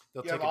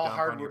 They'll You take have a all dump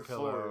on your hardwood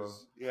pillow.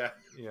 floors. Yeah.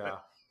 Yeah.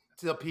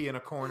 They'll pee in a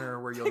corner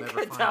where you'll Take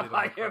never a find dump it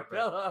on on the your carpet.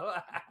 pillow.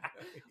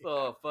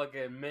 Little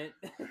fucking mint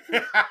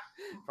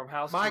from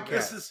House. My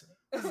Cleaner. cat. This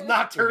is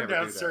not Would turn never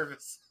down do that.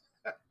 service.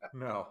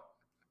 No.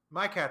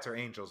 My cats are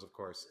angels, of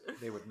course.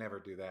 They would never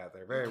do that.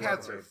 They're very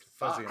Cats well are behaved,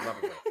 fuzzy and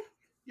fucked. lovable.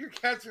 Your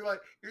cats are like.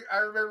 I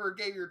remember a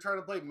game you were trying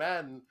to play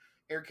Madden.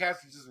 Your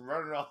cats are just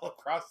running all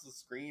across the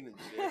screen and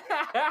shit.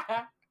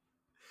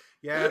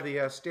 Yeah,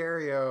 the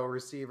stereo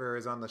receiver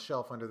is on the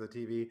shelf under the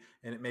TV,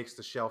 and it makes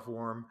the shelf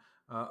warm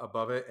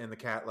above it, and the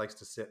cat likes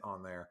to sit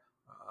on there.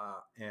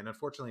 And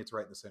unfortunately, it's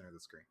right in the center of the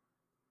screen.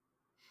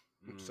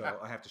 So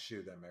I have to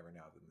shoo them every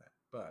now and then.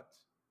 But,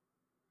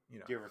 Do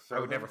you ever I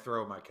throw would them? never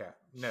throw my cat.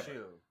 Never.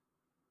 Shoo.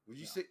 Would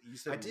you No. say you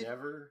said I did.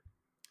 never?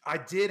 I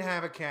did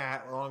have a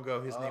cat long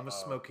ago. His name was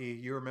Uh-oh. Smokey.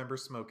 You remember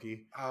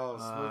Smokey? Oh,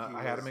 Smokey.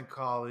 I had him in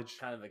college.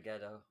 Kind of a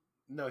ghetto.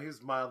 No, he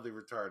was mildly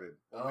retarded.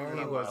 Oh, Believe it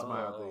He or was not.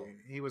 mildly.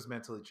 He was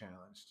mentally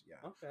challenged. Yeah.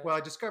 Okay. Well, I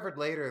discovered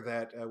later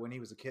that when he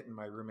was a kitten,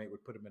 my roommate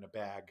would put him in a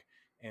bag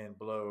and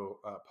blow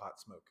pot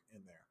smoke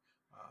in there,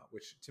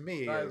 which to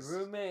me My is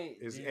roommate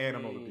is you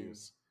animal mean-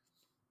 abuse.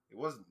 It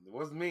wasn't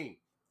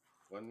me.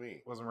 Wasn't me.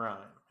 It wasn't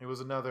Ryan. It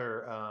was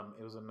another.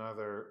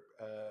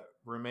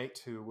 Roommate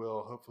who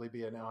will hopefully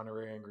be an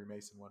honorary Angry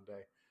Mason one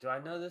day. Do I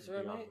know this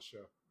and be on roommate? the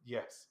show.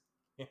 Yes.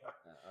 Yeah.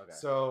 Okay.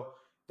 So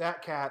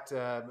that cat,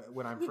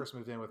 when I first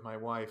moved in with my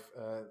wife,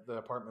 the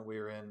apartment we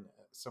were in,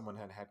 someone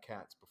had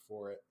cats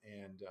before it,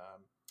 and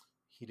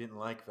he didn't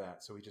like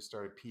that, so he just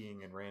started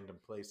peeing in random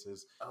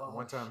places. Oh,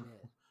 one time,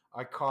 shit.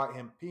 I caught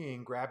him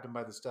peeing, grabbed him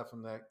by the stuff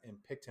and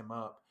picked him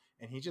up,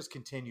 and he just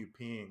continued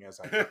peeing as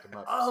I picked him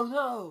up. Oh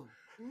no!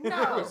 It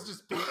No! was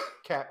just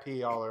cat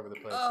pee all over the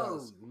place. That Oh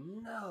was-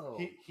 no!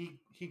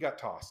 he got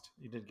tossed.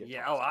 He did get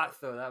Yeah. tossed. Oh, I'd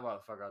throw that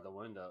motherfucker out the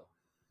window.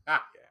 Yeah.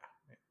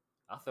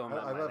 I'll throw him I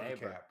at my love the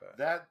neighbor. cat,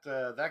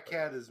 but That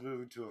cat is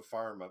moving to a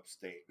farm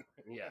upstate.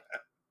 Yeah.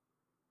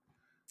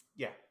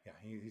 yeah.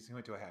 He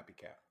went to a happy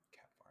cat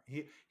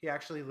farm. He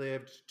actually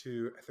lived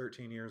to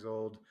 13 years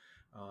old,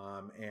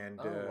 and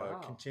Oh, wow.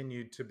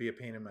 continued to be a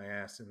pain in my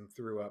ass and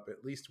threw up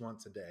at least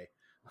once a day.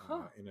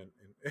 Huh.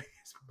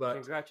 But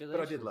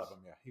Congratulations. I did love him.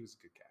 Yeah, he was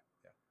a good cat.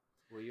 Yeah,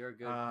 Well, you're a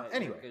good. Uh, pet.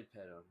 anyway. You're a good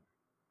pet owner.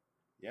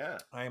 Yeah.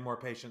 I am more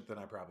patient than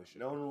I probably should.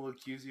 No one will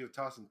accuse you of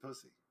tossing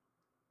pussy.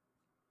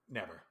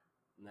 Never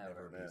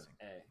Never. abusing.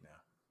 Hey. No,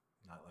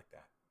 not like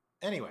that.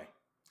 Anyway,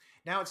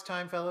 now it's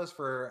time, fellas,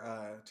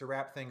 for to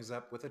wrap things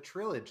up with a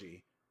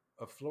trilogy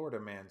of Florida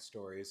Man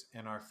stories,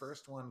 and our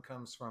first one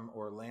comes from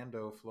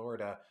Orlando,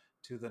 Florida,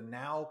 to the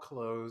now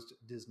closed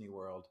Disney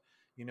World.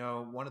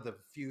 One of the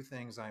few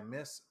things I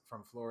miss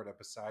from Florida,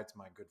 besides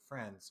my good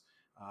friends,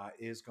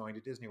 is going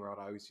to Disney World.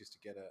 I always used to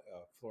get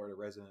a Florida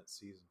resident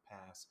season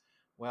pass.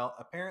 Well,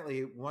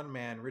 apparently, one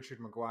man, Richard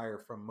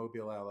McGuire from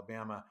Mobile,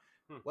 Alabama,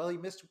 well, he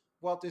missed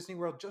Walt Disney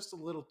World just a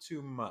little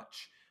too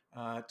much.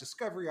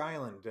 Discovery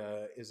Island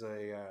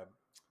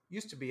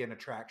used to be an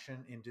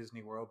attraction in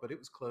Disney World, but it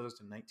was closed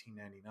in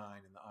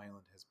 1999, and the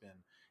island has been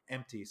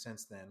empty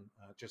since then,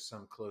 just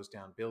some closed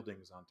down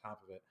buildings on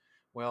top of it.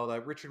 Well,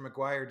 Richard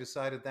McGuire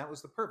decided that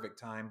was the perfect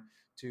time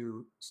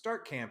to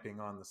start camping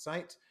on the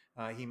site.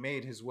 He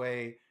made his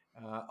way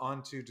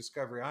onto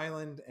Discovery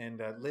Island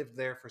and lived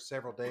there for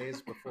several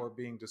days before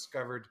being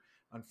discovered.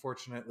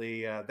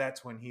 Unfortunately,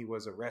 that's when he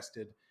was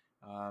arrested.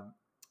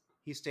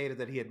 He stated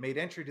that he had made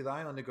entry to the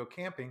island to go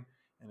camping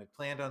and had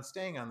planned on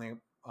staying on the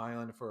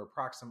island for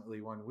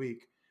approximately 1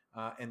 week,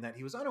 and that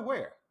he was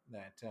unaware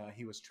that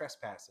he was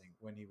trespassing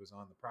when he was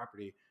on the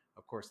property.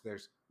 Of course,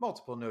 there's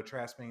multiple no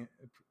trespassing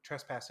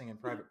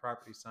and private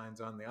property signs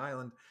on the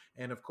island.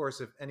 And of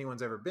course, if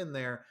anyone's ever been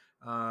there,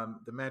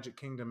 the Magic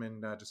Kingdom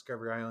in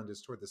Discovery Island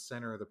is toward the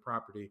center of the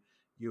property.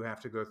 You have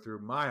to go through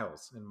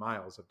miles and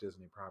miles of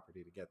Disney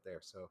property to get there.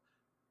 So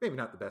maybe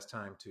not the best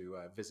time to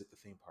visit the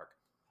theme park.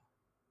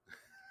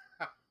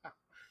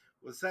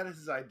 Was that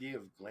his idea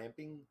of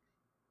glamping?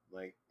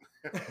 Like,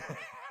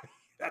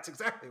 That's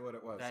exactly what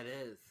it was. That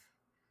is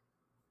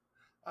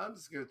I'm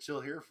just gonna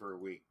chill here for a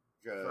week.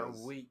 for a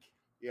 'cause- week.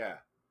 Yeah.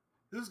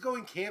 Who's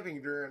going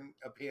camping during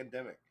a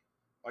pandemic?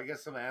 I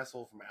guess some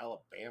asshole from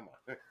Alabama.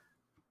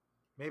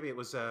 Maybe it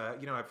was,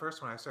 at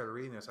first when I started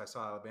reading this, I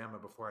saw Alabama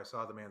before I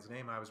saw the man's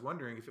name. I was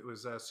wondering if it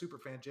was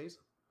Superfan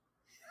Jason.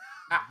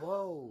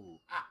 Whoa.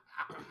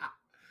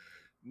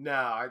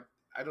 No,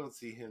 I don't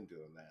see him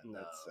doing that. No.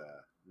 That's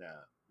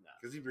no, No.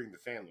 because he'd bring the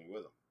family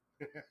with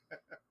him.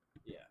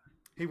 Yeah.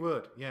 He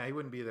would. Yeah, he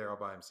wouldn't be there all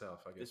by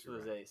himself, I guess. This you're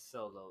was right. a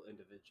solo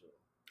individual.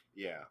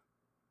 Yeah.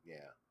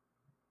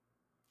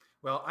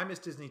 Well, I miss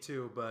Disney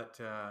too, but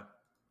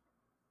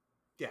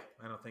yeah,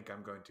 I don't think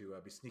I'm going to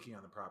be sneaking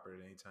on the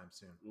property anytime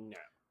soon. No.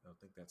 I don't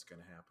think that's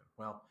going to happen.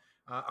 Well,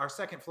 our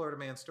second Florida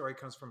man story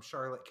comes from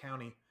Charlotte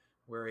County,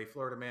 where a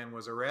Florida man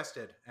was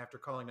arrested after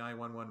calling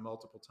 911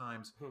 multiple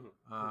times.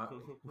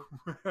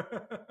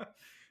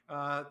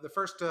 The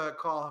first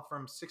call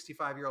from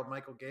 65-year-old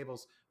Michael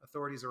Gables.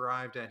 Authorities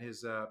arrived at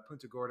his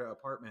Punta Gorda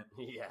apartment.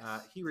 Yes.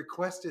 He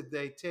requested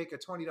they take a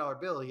 $20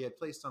 bill he had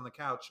placed on the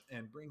couch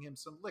and bring him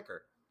some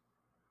liquor.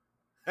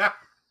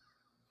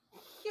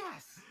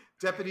 Yes.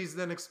 Deputies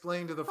then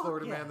explained to the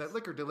Florida man yes. that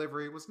liquor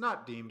delivery was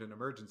not deemed an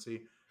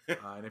emergency,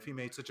 and if he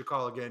made such a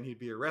call again, he'd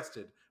be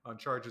arrested on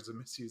charges of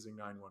misusing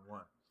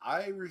 911.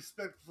 I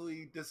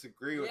respectfully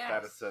disagree with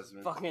that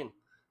assessment. Fucking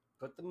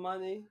put the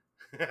money.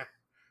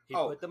 He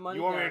Oh, put the money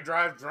you want me down. to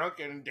drive drunk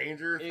and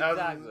endanger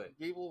thousands of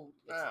people?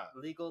 It's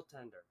legal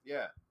tender.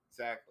 Yeah,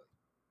 exactly.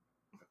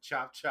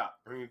 Chop, chop.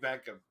 Bring me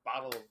back a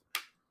bottle of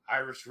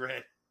Irish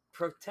Red.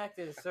 Protect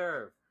and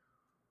serve.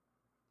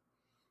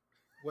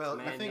 Well,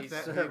 Man I think needs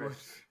that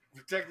service.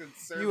 Protect and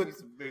serve You would- me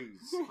some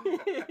booze.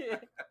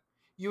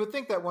 you would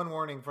think that one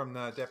warning from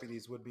the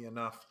deputies would be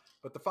enough,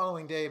 but the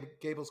following day,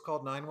 Gables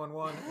called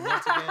 911 and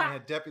once again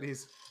had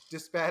deputies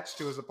dispatched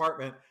to his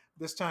apartment.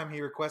 This time,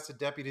 he requested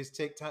deputies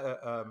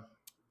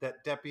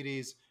that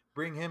deputies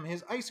bring him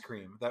his ice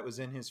cream that was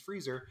in his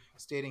freezer,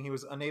 stating he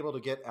was unable to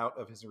get out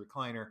of his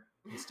recliner.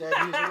 Instead,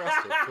 he was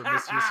arrested for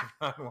misusing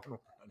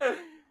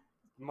 911.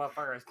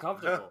 Motherfucker is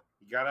comfortable.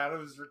 He got out of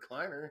his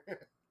recliner.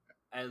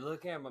 And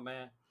look here, my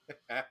man.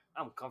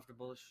 I'm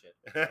comfortable as shit.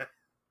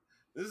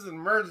 This is an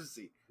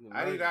emergency.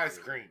 I need ice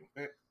cream.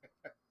 I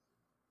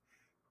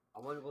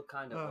wonder what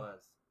kind it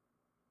was.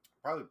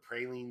 Probably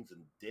pralines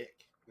and dick.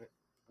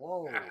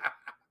 Whoa.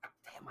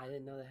 Damn, I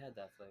didn't know they had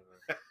that flavor.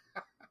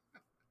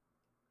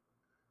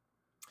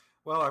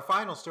 Well, our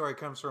final story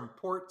comes from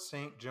Port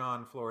St.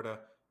 John, Florida.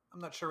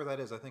 I'm not sure where that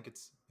is. I think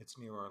it's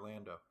near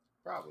Orlando.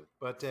 Probably.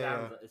 But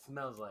It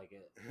smells like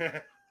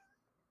it.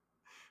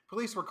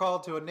 police were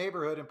called to a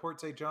neighborhood in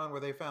Port St. John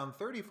where they found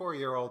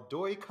 34-year-old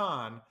Doi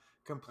Khan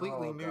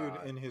completely nude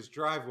in his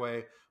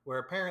driveway, where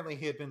apparently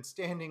he had been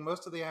standing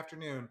most of the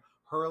afternoon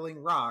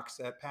hurling rocks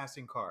at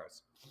passing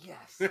cars.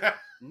 Yes.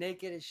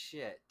 Naked as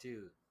shit,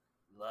 too.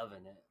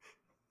 Loving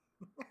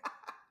it.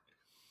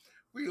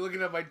 What are you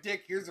looking at my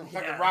dick? Here's a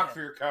fucking Yeah. rock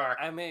for your car.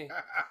 I mean,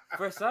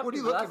 for some What are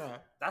you people, looking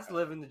at? that's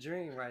living the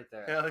dream right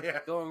there. Hell yeah.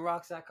 Throwing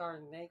rocks at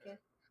cars naked.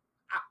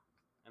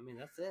 I mean,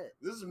 that's it.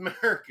 This is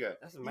America.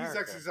 That's America. He's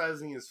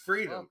exercising his Fuck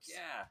freedoms.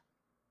 yeah.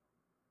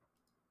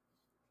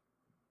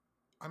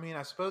 I mean,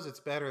 I suppose it's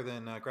better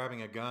than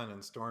grabbing a gun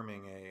and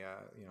storming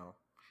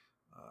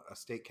a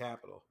state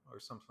capitol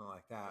or something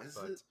like that. Is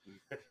but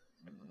it?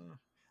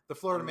 the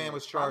Florida I mean, man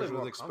was it's probably charged with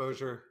more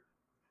exposure.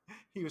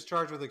 He was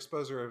charged with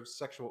exposure of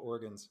sexual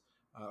organs,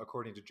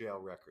 according to jail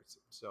records.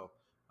 So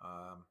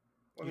I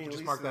you mean, can at just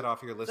least mark that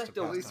off your list like of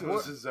the At least it pastimes.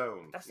 was his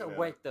own. That's you the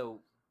know?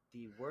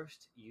 the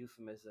worst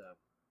euphemism.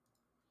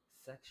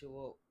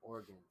 Sexual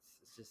organs.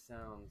 It just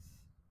sounds.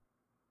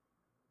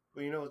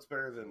 Well, you know what's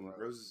better than Gross.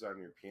 roses on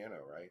your piano,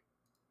 right?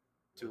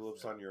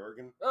 Tulips on your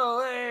organ.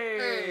 Oh, hey!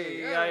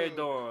 Hey, How hey. you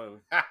doing?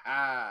 Ha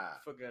ha!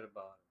 Forget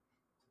about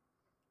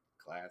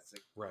Classic.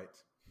 Right.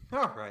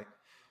 All right.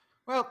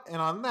 Well,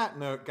 and on that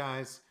note,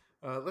 guys,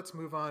 let's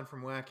move on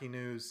from wacky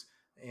news.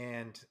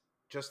 And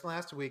just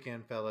last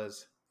weekend,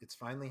 fellas, it's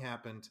finally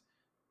happened.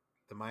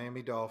 The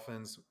Miami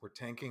Dolphins were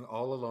tanking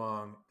all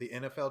along. The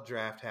NFL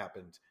draft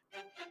happened.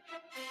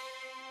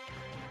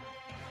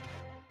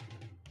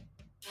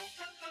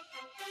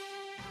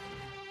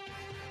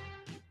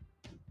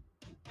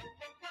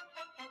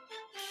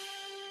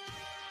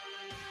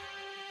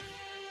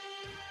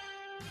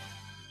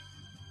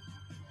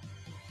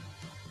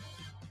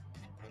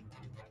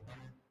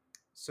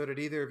 So did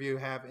either of you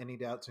have any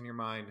doubts in your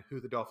mind who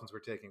the Dolphins were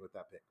taking with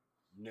that pick?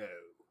 No.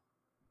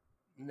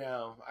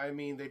 No. I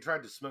mean, they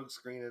tried to smoke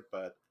screen it,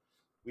 but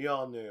we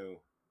all knew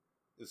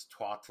it's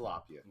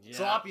tilapia. Yeah.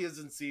 Tilapia's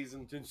in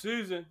season. it. In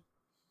season.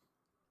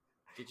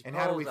 Get your And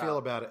how do we poles feel out.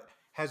 about it?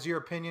 Has your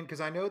opinion,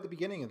 because I know at the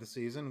beginning of the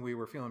season we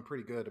were feeling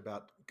pretty good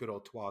about good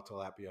old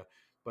tilapia,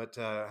 but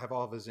have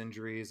all of his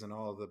injuries and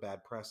all of the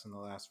bad press in the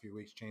last few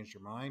weeks changed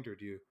your mind, or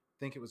do you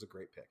think it was a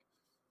great pick?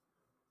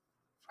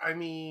 I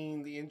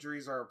mean, the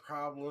injuries are a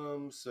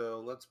problem,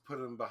 so let's put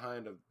him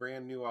behind a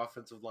brand new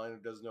offensive line who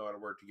doesn't know how to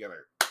work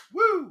together.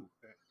 Woo!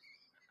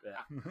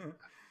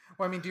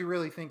 Well, I mean, do you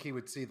really think he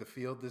would see the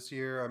field this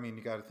year? I mean,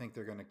 you got to think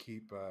they're going to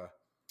keep.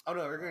 Oh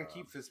no, they're going to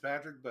keep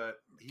Fitzpatrick, but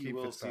he keep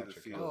will see the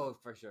Fitzpatrick, field Oh,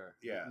 for sure.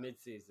 Yeah.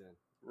 Mid-season.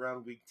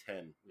 around week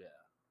 10. Yeah.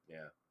 Yeah.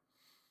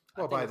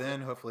 Well, I think by it's a-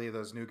 then, hopefully,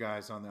 those new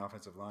guys on the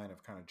offensive line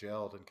have kind of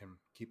gelled and can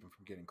keep him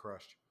from getting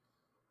crushed.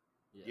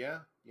 Yeah,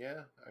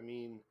 yeah. I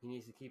mean, He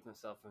needs to keep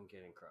himself from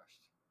getting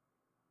crushed.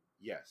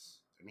 yes,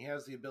 and he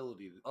has the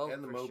ability to, Oh,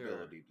 and the for mobility sure.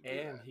 to do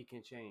And that. he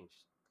can change.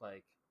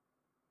 Like,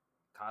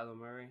 Kyler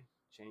Murray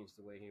changed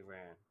the way he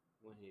ran.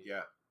 When he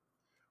Yeah.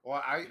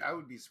 Well, I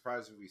would be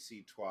surprised if we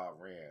see Twa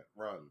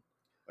run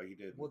like he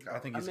did. in Well, I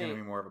think he's I going to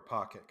mean, be more of a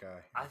pocket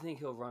guy. I think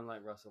he'll run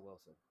like Russell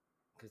Wilson.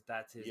 Because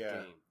that's his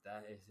Yeah. game.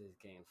 That is his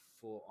game.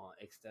 Full on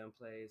extend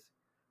plays,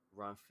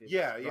 run 50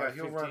 yeah, run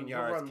he'll 15 run. He'll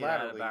yards, run get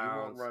out of laterally. He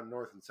won't bounds. run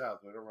north and south,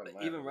 but he'll run But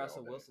laterally. even Russell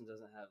all day. Wilson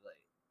doesn't have like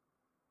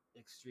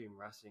extreme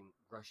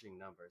rushing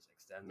numbers,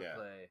 extend the Yeah.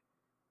 play,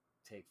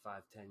 take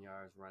 5-10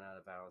 yards, run out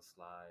of bounds,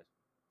 slide.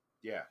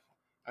 Yeah.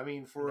 I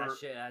mean, for That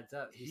shit adds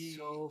up. He's he-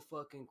 so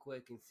fucking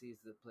quick and sees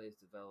the plays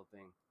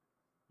developing.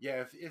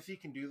 yeah, if he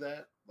can do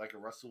that, like a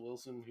Russell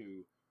Wilson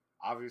who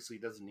obviously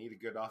doesn't need a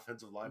good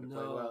offensive line to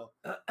play well.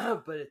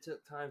 But it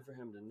took time for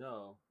him to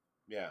know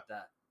Yeah.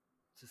 that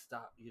to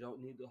stop, you don't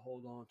need to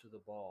hold on to the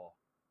ball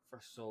for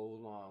so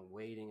long,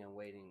 waiting and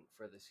waiting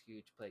for this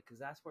huge play, because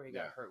that's where he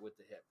got Yeah. hurt with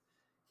the hip.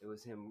 It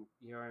was him,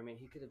 you know what I mean?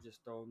 He could have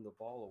just thrown the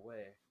ball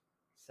away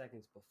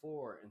seconds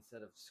before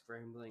instead of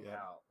scrambling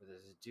Yeah. out with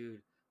this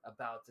dude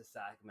about to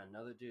sack him,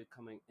 another dude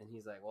coming, and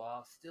he's like, well,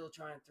 I'll still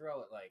try and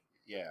throw it. Like,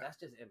 Yeah. that's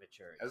just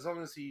immaturity. As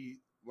long as he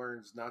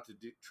learns not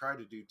to try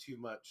to do too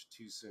much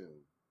too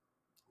soon.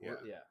 Yeah.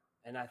 Well, yeah.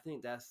 And I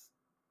think that's,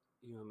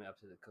 you know, up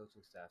to the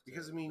coaching staff.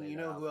 Because, I to mean, lay you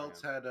that know out who for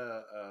else him. had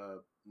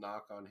a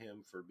knock on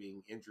him for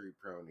being injury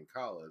prone in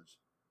college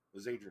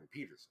was Adrian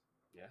Peterson.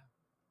 Yeah.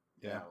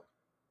 Yeah. Now,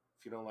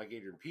 if you don't like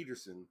Adrian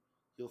Peterson,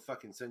 he'll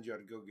fucking send you out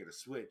to go get a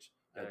switch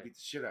and Hey. beat the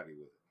shit out of you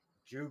with it.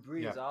 Drew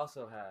Brees Yeah.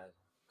 also had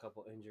a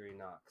couple injury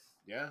knocks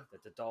Yeah?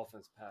 that the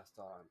Dolphins passed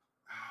on.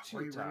 Why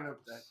are you Two bringing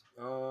up that? times.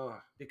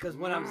 Oh, Because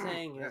what I'm Mm.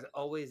 saying is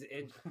always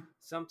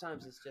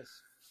sometimes it's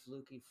just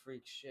fluky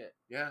freak shit.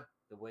 yeah.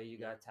 The way you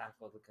Yeah. got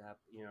tackled,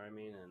 you know what I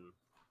mean? And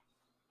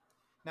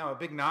Now, a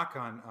big knock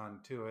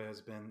on Tua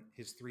has been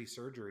his 3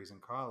 surgeries in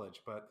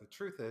college, but the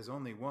truth is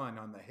only one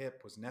on the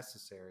hip was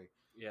necessary.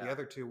 yeah, The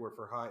other 2 were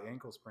for high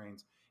ankle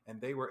sprains, and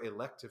they were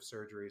elective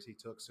surgeries he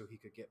took so he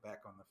could get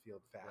back on the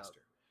field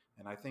faster.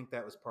 And I think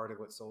that was part of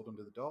what sold him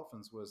to the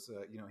Dolphins was,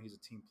 he's a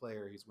team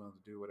player. He's willing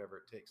to do whatever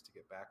it takes to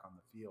get back on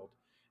the field.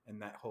 And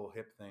that whole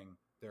hip thing,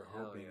 they're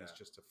Hell hoping is yeah.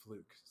 just a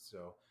fluke.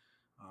 So,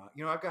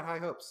 I've got high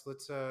hopes.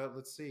 Let's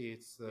see.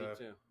 It's me the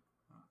too,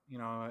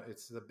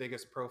 it's the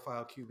biggest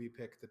profile QB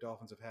pick the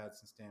Dolphins have had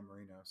since Dan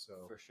Marino.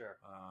 So, for sure.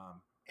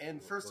 And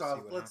We'll- first we'll see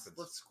off, what let's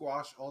happens.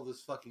 squash all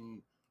this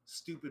fucking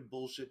stupid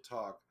bullshit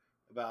talk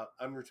about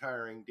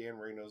unretiring Dan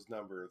Marino's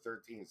number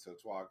 13 so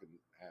Twa can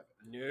have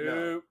it.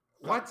 Nope.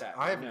 Fuck what? that.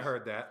 I haven't No.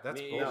 heard that. That's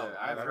Me bullshit. either.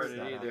 I've That's heard it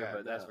not either, how-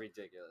 but that's no.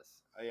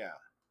 ridiculous. Yeah.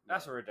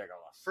 That's No.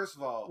 ridiculous. First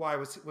of all, Why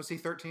was he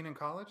 13 in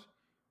college?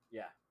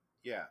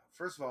 yeah.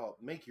 First of all,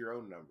 make your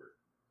own number.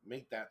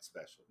 Make that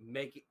special.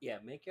 Make your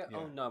Yeah.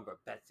 own number,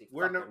 Betsy.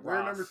 We're fucking we're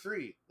Ross. number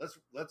 3.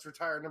 Let's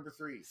retire number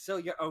 3. Sell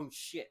your own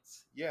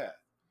shits. Yeah.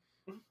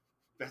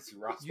 Betsy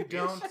Ross. You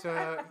don't.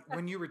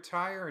 When you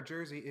retire a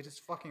jersey, it is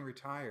fucking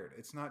retired.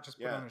 It's not just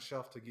put Yeah. on a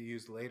shelf to get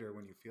used later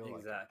when you feel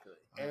Exactly.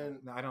 like it.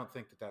 And- No, I don't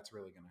think that's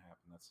really going to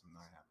happen. That's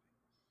not happening.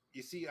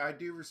 You see, I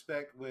do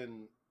respect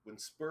when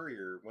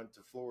Spurrier went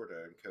to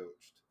Florida and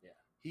coached. Yeah.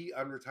 He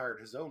unretired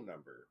his own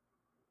number.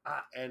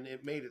 Ah. And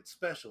it made it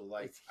special.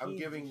 Like I'm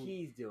giving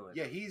He's doing.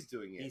 yeah, he's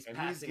doing it. He's and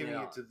he's passing giving it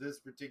it on. to this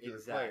particular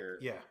Exactly. player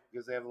Yeah.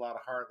 because they have a lot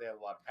of heart, they have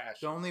a lot of passion.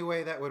 The only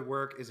way that would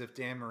work is if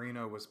Dan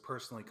Marino was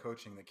personally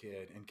coaching the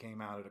kid and came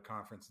out at a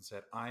conference and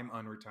said, "I'm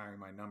unretiring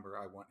my number.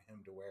 I want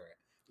him to wear it."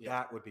 Yeah.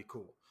 That would be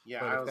cool. yeah,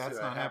 but I if don't see that's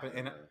that not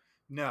happening- though.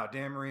 No,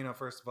 Dan Marino,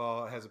 first of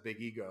all, has a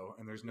big ego,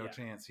 and there's no Yeah.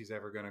 chance he's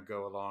ever going to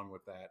go along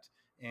with that.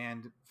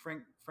 And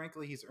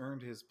frankly, he's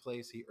earned his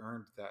place. He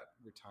earned that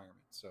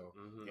retirement. So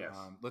Mhm. Yes.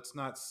 let's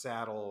not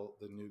saddle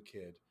the new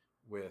kid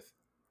with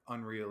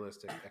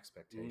unrealistic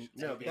expectations.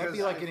 No, That'd because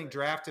be like getting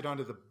drafted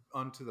onto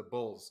the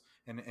Bulls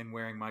and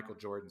wearing Michael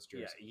Jordan's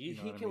Yeah, jersey. he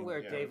know what I can mean? wear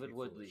Yeah, David that'd be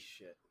Woodley foolish.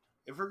 shit.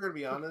 If we're gonna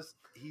be honest,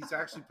 he's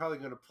actually probably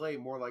gonna play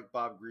more like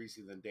Bob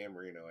Greasy than Dan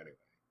Marino anyway.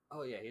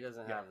 Oh yeah, he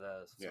doesn't Yeah. have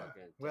those. Yeah.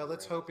 Fucking Well,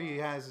 let's Tim hope he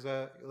Raines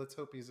has. Let's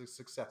hope he's as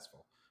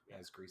successful Yeah.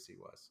 as Greasy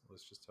was.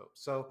 Let's just hope.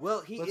 So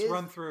Well, he let's is.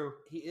 run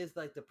through. He is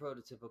like the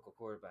prototypical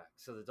quarterback.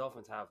 So the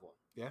Dolphins have one.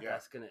 Yeah. Yeah.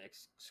 That's gonna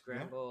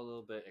scramble a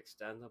little bit,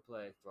 extend the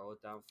play, throw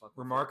it down. Fucking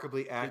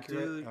Remarkably field. accurate.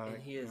 The dude,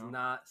 and he you is know.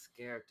 not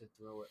scared to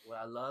throw it. What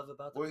I love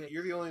about the Well, pick,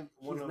 you're the only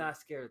one he's of not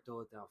scared to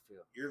throw it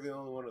downfield. you're the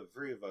only one of the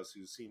 3 of us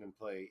who's seen him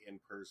play in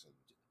person.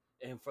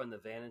 And from the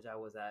vantage I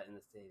was at in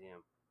the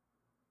stadium,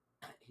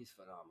 he's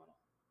phenomenal.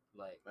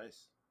 Like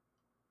Nice.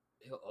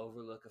 he'll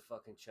overlook a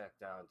fucking check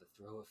down to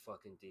throw it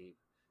fucking deep.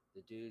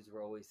 The dudes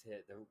were always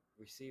hit. The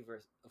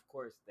receivers, of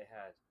course, they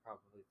had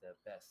probably the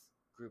best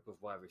group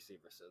of wide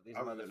receivers. So these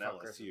Other than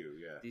motherfuckers, LSU,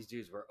 yeah. these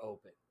dudes were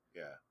open,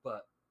 Yeah.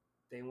 but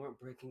they weren't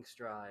breaking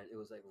stride. It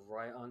was like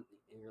right on,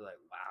 and you're like,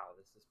 wow,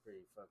 this is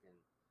pretty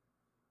fucking.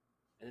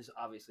 And this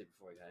obviously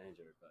before he got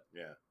injured, but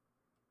Yeah.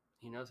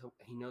 he knows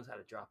how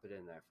to drop it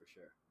in there for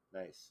sure.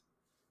 Nice.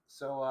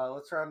 So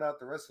let's round out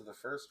the rest of the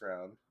first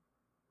round.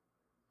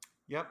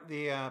 Yep,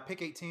 the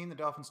pick 18, the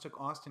Dolphins took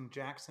Austin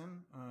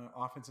Jackson,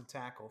 offensive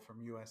tackle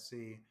from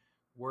USC.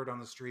 Word on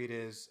the street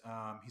is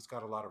he's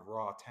got a lot of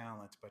raw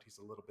talent, but he's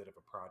a little bit of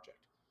a project.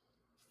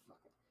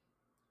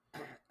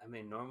 Fucking. I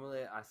mean,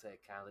 normally I say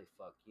Cali,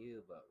 fuck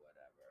you, but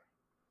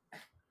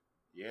whatever.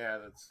 Yeah,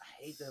 that's.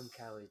 I hate them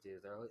Cali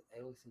dudes. They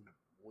always seem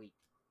weak.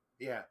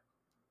 Yeah.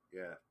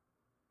 Yeah.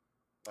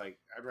 Like,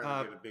 I'd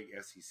rather get a big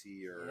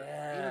SEC or even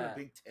Yeah. a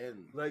Big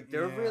Ten. Like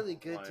they're Yeah. really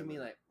good to me,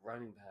 Lineman. like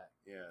running back.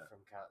 Yeah. From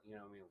Cal, you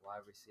know what I mean,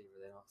 wide receiver.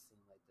 They don't seem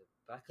like the.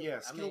 But I could, Yeah, I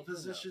skill mean, who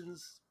knows?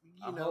 positions,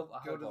 I you know, hope-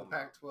 I go hope to the I'm wrong.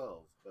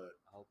 Pac-12, but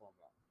I hope I'm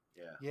wrong.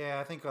 yeah. Yeah,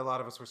 I think a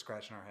lot of us were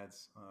scratching our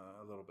heads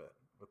a little bit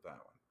with that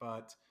one.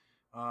 But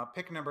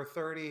pick number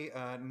 30,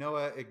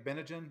 Noah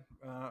Igbinogen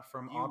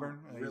from You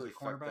Auburn. really He's a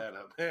fucked cornerback. that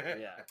up.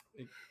 Yeah.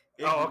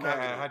 Oh, okay.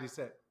 Igbinogheny. How do you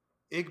say it?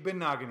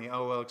 Igbinogheny.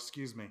 Oh, well,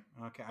 excuse me.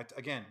 Okay.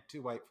 Again,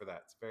 too white for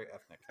that. It's very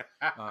ethnic.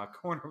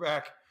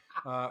 Cornerback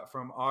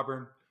from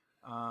Auburn.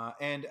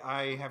 And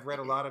I have read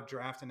a lot of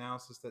draft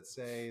analysis that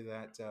say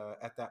that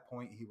at that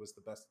point he was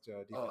the best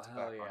defensive hell back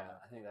yeah! on there,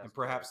 I think that's and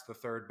perhaps the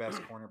third best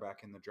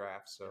cornerback in the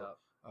draft. So,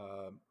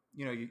 Yep.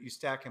 you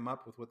stack him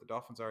up with what the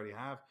Dolphins already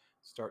have,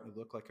 starting to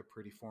look like a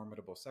pretty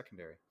formidable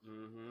secondary.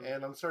 Mm-hmm.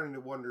 And I'm starting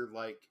to wonder,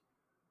 like,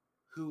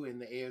 who in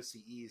the AFC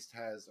East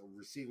has a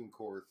receiving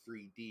core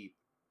 3 deep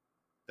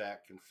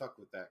that can fuck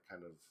with that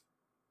kind of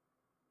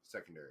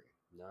secondary?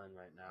 None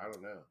right now. I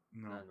don't know.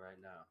 No, None right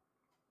now.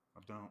 I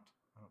don't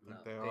think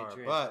No. they are.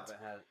 Patriots But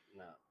haven't had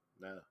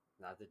No.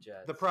 not the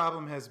Jets. the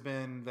problem has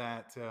been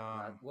that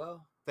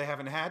well, they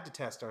haven't had to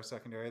test our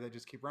secondary. They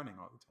just keep running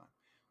all the time.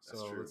 That's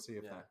So true. let's see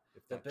if Yeah.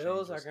 if the that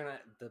Bills changes.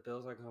 the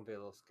Bills are gonna be a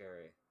little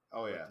scary.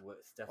 Oh, yeah. With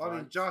Stephon. Well, I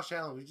mean, Josh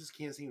Allen, we just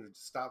can't seem to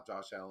stop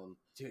Josh Allen.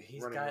 Dude,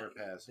 he's running got more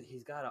pass.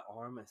 he's got an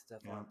arm, and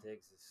Stephon Yeah.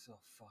 Diggs is so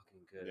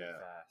fucking good Yeah. and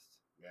fast.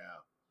 Yeah.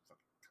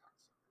 Fucking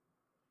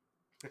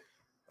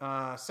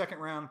Second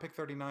round, pick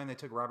 39, they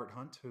took Robert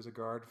Hunt, who's a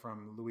guard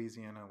from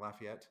Louisiana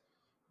Lafayette.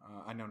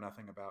 I know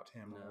nothing about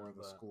him No, or the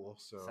but school,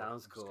 so sounds I'm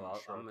just cool. gonna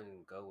shrug. I'm gonna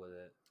go with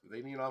it.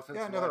 They need offensive.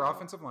 Yeah, another linemen.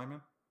 offensive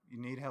lineman. You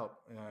need help,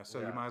 so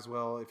Yeah. you might as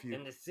well, if you,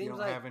 And it you seems don't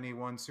like- have any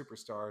one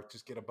superstar,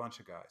 just get a bunch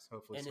of guys.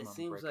 Hopefully, And some it of them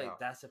seems break like out.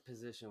 that's a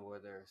position where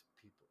there's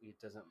people. It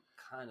doesn't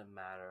kind of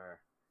matter.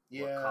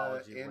 Yeah,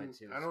 college you and went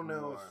to I don't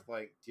know more. if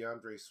like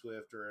DeAndre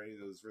Swift or any of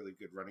those really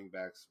good running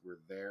backs were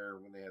there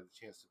when they had the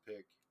chance to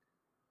pick.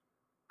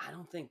 I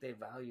don't think they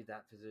valued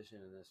that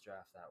position in this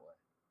draft that way,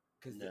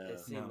 because No. it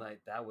seemed No.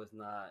 like that was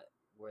not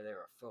where they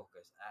were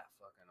focused at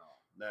fucking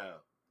all.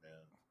 No.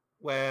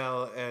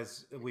 Well,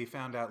 as we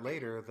found out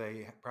later,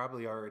 they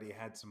probably already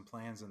had some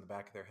plans in the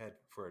back of their head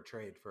for a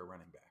trade for a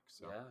running back.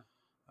 So, Yeah,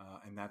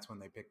 and that's when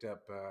they picked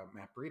up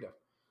Matt Breida.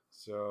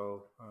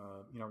 So,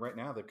 right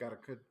now they've got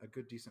a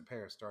good decent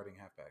pair of starting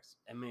halfbacks.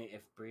 I mean,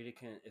 if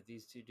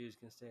these two dudes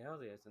can stay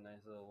healthy, it's a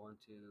nice little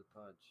 1-2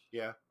 punch.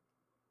 Yeah.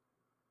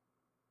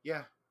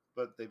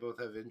 But they both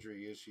have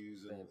injury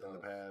issues in the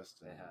past.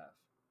 They and, have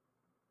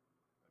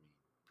I mean,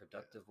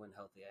 productive when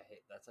healthy. I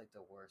hate that's like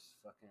the worst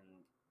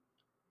fucking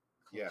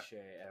Yeah.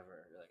 cliche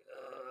ever. Like,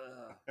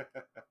 ugh.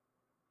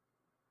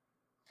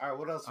 all right.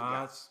 What else we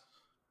got?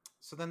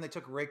 So then they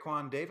took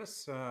Raekwon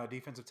Davis,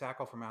 defensive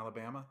tackle from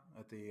Alabama,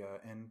 at the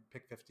end,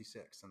 pick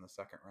 56 in the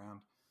second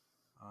round.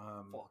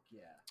 Fuck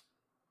yeah.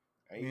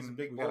 He's a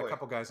big we boy. got a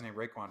couple guys named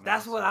Raekwon. now,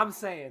 That's what so- I'm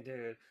saying,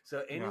 dude.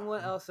 So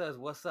anyone Yeah. else says,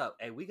 "What's up?"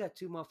 Hey, we got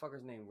two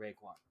motherfuckers named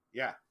Raekwon.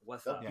 Yeah.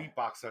 What's They'll up?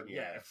 beatbox on you.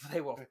 Yeah, if they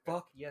will.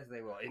 Fuck yes,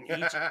 they will. In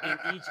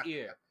each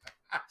ear,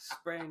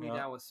 spraying me Yeah.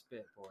 down with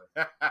spit, boy.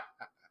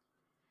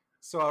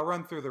 So I'll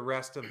run through the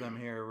rest of them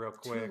here real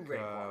quick. Two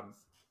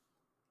Raekwons.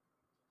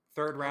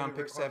 Third round,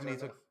 pick Raekwons 70 are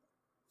took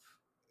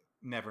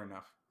never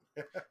enough.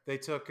 They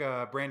took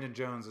Brandon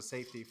Jones, a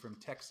safety from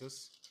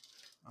Texas.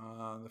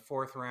 The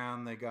fourth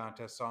round, they got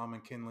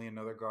Solomon Kinley,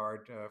 another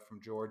guard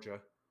from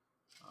Georgia.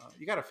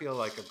 You got to feel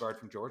like a guard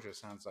from Georgia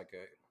sounds like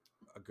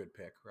a good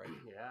pick, right?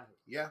 Yeah,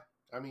 Yeah.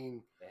 I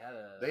mean,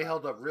 they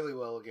held up really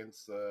well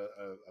against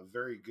a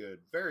very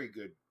good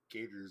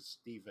Gators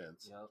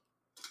defense Yep,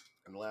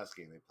 in the last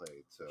game they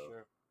played. So for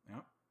sure.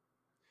 Yeah.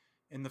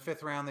 In the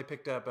fifth round, they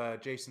picked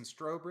up Jason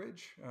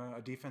Strobridge,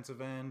 a defensive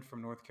end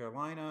from North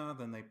Carolina.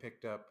 Then they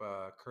picked up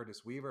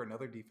Curtis Weaver,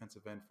 another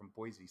defensive end from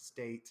Boise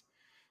State.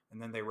 And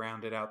then they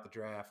rounded out the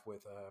draft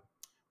with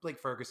Blake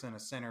Ferguson, a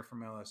center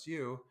from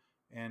LSU,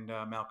 and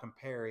Malcolm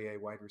Perry, a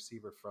wide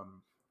receiver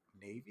from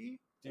Navy.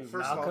 Dude,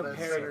 first of all, Malcolm that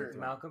Perry. center-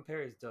 Malcolm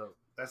Perry's dope.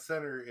 that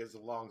center is a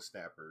long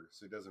snapper,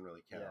 so it doesn't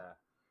really count. Yeah,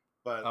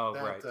 But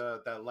right.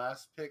 that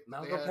last pick, that they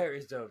Malcolm had,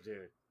 Perry's dope,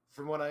 dude.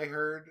 from what I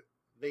heard,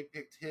 they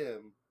picked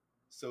him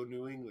so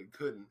New England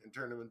couldn't and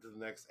turned him into the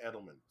next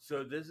Edelman.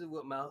 So this is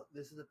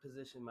the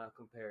position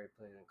Malcolm Perry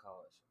played in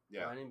college.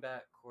 Yeah. Running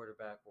back,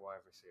 quarterback,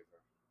 wide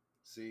receiver.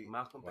 See,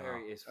 Malcolm Wow.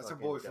 Perry is that's a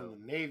fucking boy dope. from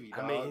the Navy. I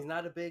Dog. mean, he's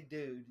not a big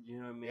dude. You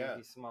know what I mean? Yeah.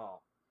 He's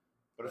small.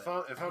 but if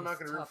but I'm not he's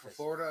going to root tough for as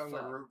Florida, I'm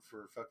going fuck. to root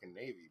for fucking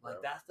Navy. Bro.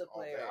 Like that's the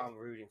All player day. I'm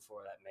rooting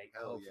for. That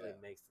Hell hopefully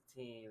yeah. makes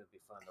the team. It'll be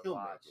fun to He'll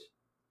watch. make it.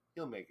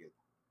 He'll make it.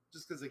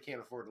 Just because they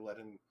can't afford to let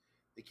him.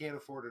 They can't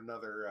afford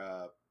another.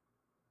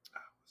 What's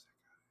that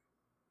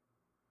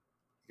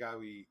guy?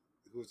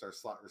 Who was our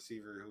slot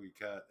receiver who we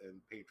cut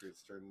and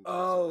Patriots turned into a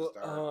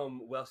superstar.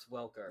 Wes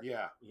Welker.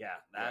 Yeah. that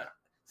Yeah.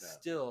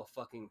 still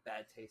fucking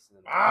bad taste in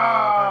the mouth.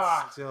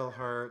 Ah! That still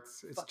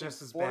hurts. It's Fucking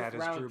just as fourth bad as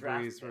round Drew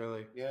draft Brees, pick.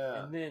 really.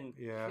 Yeah. And then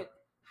Yeah.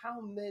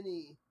 how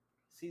many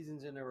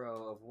seasons in a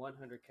row of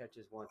 100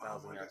 catches,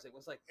 1,000 my yards. It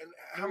was like And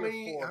 3 how or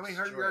many 4 how many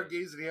 100-yard straight.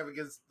 games did he have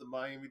against the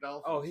Miami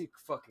Dolphins? Oh, he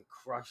fucking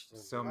crushed him.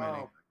 So Oh many. my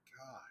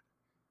god.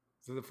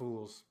 To the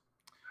fools.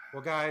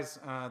 Well, guys,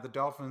 the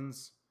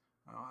Dolphins,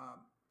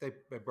 they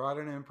brought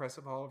in an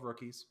impressive haul of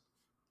rookies,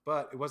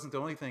 but it wasn't the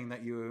only thing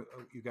that you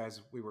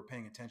guys we were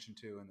paying attention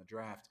to in the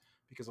draft,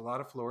 because a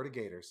lot of Florida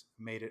Gators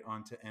made it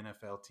onto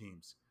NFL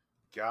teams.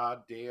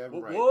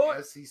 Goddamn right.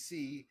 What? SEC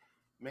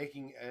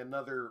making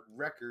another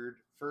record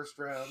first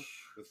round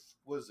with,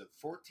 was it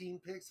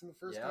 14 picks in the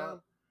first Yeah.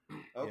 round?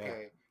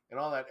 Okay. And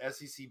all that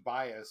SEC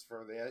bias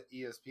for the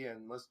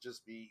ESPN must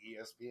just be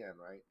ESPN,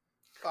 right?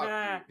 Fuck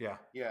you. Yeah.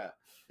 Yeah.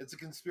 It's a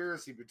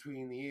conspiracy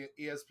between the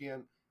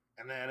ESPN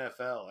and the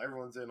NFL.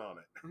 Everyone's in on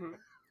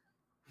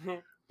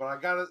it. But I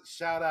got to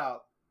shout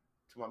out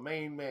to my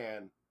main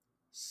man,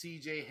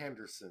 CJ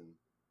Henderson,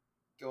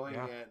 going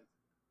at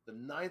the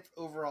 9th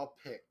overall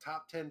pick,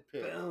 top 10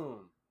 pick.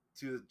 Boom.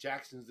 To the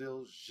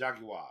Jacksonville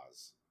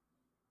Jaguars.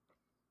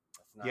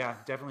 That's nice. Yeah,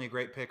 definitely a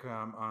great pick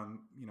on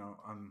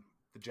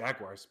the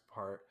Jaguars'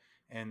 part,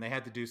 and they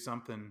had to do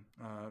something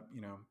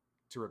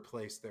to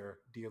replace their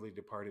dearly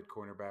departed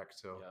cornerback.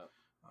 So,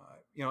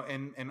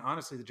 and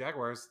honestly, the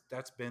Jaguars,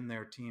 that's been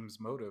their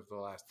team's motive the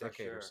last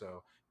decade or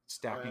so,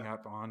 stacking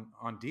up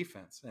on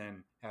defense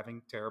and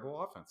having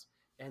terrible offense.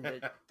 And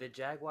the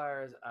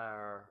Jaguars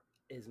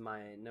is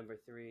my number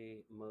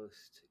 3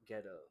 most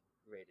ghetto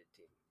rated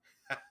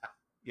team.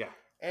 Yeah.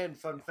 And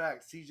fun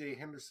fact, CJ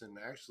Henderson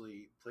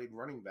actually played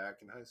running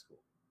back in high school.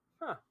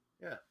 Huh.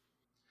 Yeah.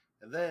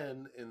 And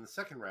then in the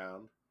second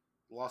round,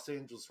 Los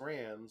Angeles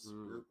Rams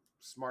were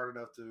smart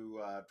enough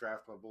to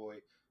draft my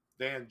boy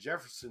Van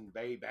Jefferson,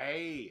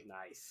 baby.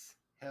 Nice.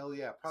 Hell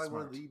yeah. Probably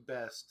one of the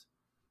best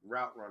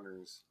route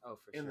runners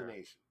in the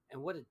nation.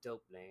 And what a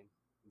dope name,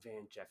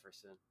 Van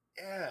Jefferson.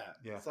 Yeah.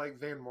 It's like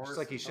Van Morrison. Just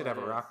like he should have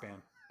a rock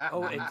band.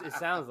 Oh, it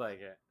sounds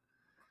like it.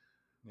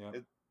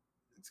 Yeah.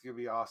 It's going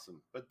to be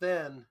awesome. But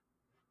then,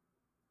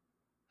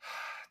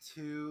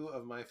 2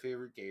 of my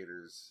favorite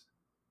Gators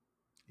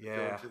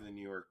go to the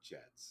New York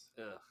Jets.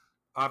 Ugh.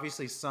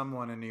 Obviously,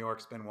 someone in New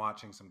York's been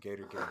watching some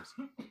Gator games.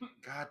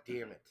 God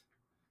damn it.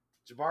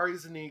 Jabari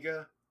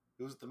Zuniga,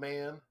 who was the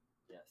man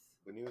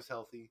when he was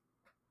healthy.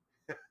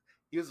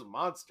 He was a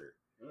monster.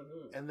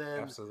 Mm-hmm. And then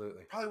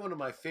Absolutely. probably one of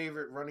my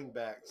favorite running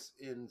backs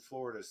in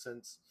Florida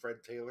since Fred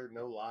Taylor,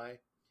 no lie.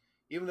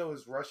 Even though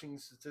his rushing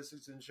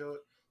statistics didn't show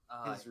it,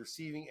 his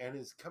receiving and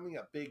his coming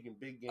up big in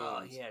big games.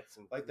 Oh, he had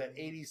some like that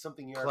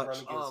 80-something yard run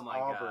against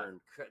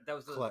Auburn. God. That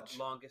was the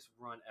longest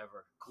run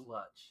ever.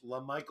 Clutch.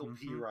 LaMichael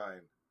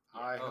Pirine.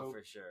 Yeah, hope,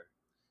 for sure.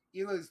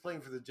 Even though he's playing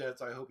for the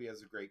Jets, I hope he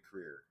has a great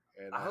career.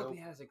 And I hope he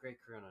has a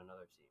great career on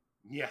another team.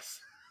 Yes.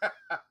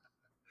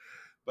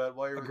 But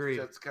while you're with Agreed.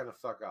 the Jets, kind of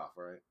fuck off,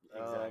 right?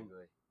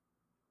 Exactly.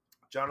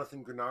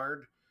 Jonathan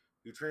Grenard,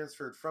 who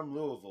transferred from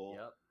Louisville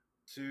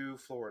to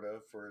Florida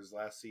for his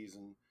last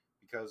season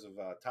because of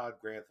Todd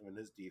Grantham and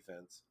his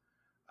defense,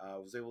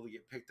 was able to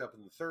get picked up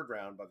in the 3rd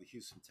round by the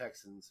Houston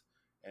Texans.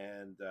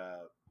 And,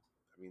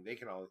 they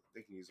can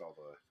use all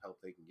the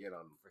help they can get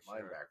on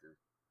linebacker.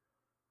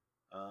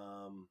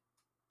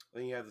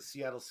 Then you have the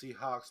Seattle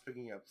Seahawks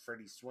picking up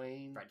Freddie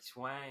Swain.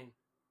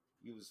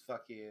 He was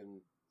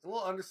fucking a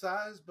little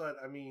undersized, but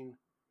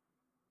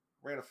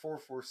ran a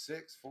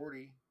 4.46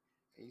 40.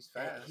 He's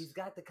fast. And he's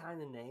got the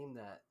kind of name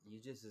that you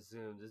just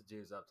assume this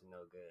dude's up to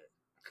no good.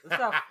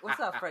 What's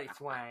up, Freddie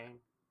Swain?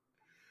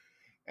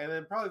 And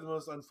then probably the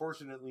most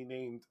unfortunately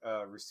named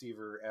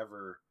receiver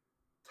ever,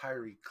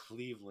 Tyree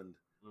Cleveland.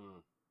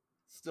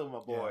 Still my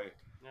boy,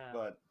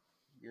 but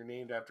you're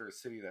named after a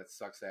city that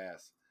sucks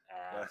ass.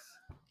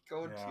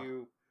 Going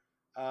to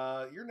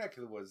your neck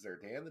of the woods there,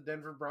 Dan, the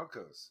Denver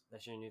Broncos.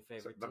 That's your new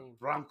favorite team? The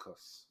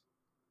Broncos.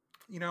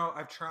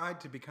 I've tried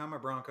to become a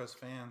Broncos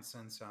fan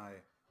since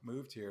I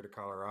moved here to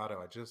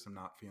Colorado. I just am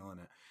not feeling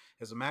it.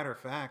 As a matter of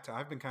fact,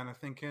 I've been kind of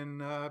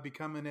thinking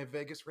becoming a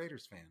Vegas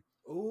Raiders fan.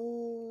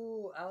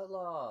 Ooh,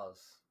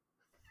 Outlaws.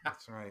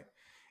 That's right.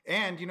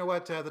 And you know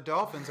what? The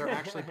Dolphins are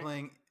actually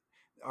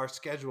are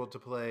scheduled to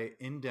play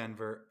in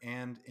Denver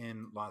and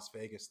in Las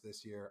Vegas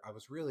this year. I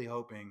was really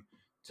hoping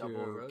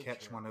to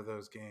catch one of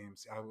those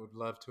games. I would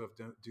love to have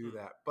do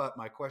that. But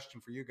my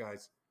question for you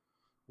guys,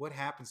 what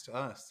happens to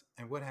us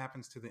and what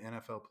happens to the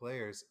NFL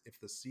players if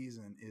the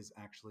season is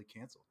actually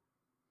canceled?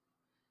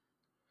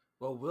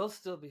 Well, we'll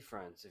still be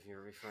friends if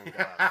you're referring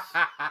to us.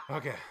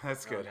 Okay,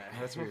 that's good. Okay.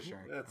 That's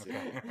reassuring. That's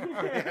it.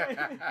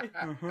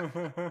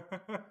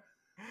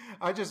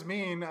 I just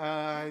mean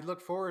I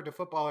look forward to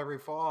football every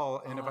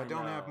fall, and if I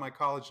don't have my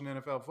college and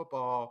NFL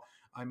football,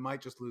 I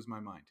might just lose my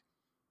mind.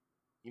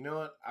 You know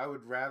what? I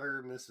would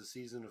rather miss a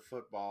season of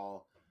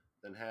football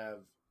than have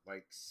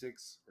like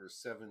 6 or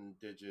 7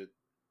 digit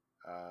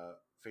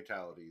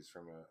fatalities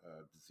from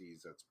a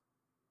disease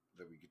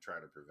that we could try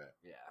to prevent.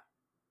 Yeah.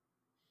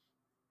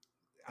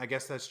 I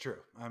guess that's true.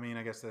 I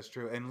guess that's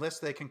true. Unless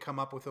they can come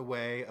up with a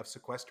way of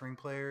sequestering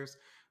players,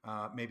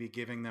 maybe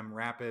giving them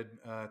rapid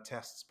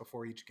tests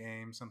before each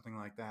game, something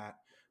like that.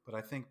 But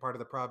I think part of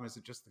the problem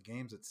isn't just the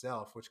games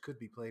itself, which could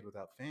be played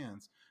without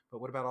fans, But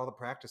what about all the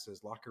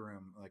practices, locker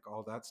room, like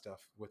all that stuff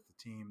with the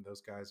team?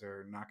 Those guys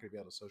are not going to be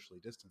able to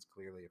socially distance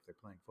clearly if they're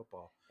playing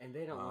football. And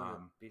they don't want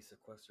to be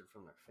sequestered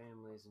from their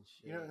families and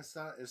shit. You know, it's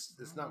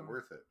not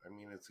worth it. I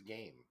mean, it's a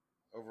game.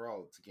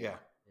 Overall, it's a game.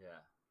 Yeah.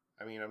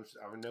 I mean, I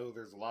know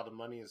there's a lot of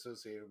money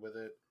associated with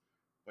it,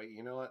 but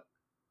you know what?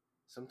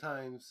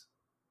 Sometimes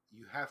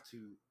you have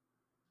to.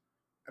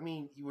 I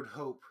mean, you would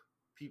hope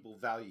people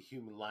value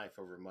human life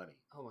over money.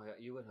 Oh my god,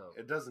 you would hope.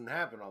 It doesn't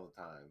happen all the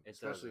time,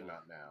 especially doesn't.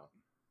 not now.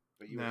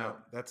 But you no,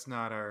 that's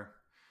not our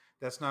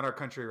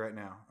country right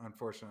now.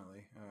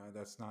 Unfortunately,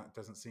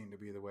 doesn't seem to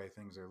be the way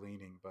things are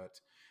leaning. But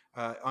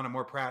on a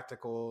more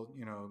practical,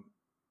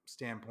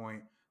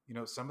 standpoint,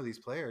 some of these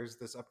players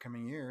this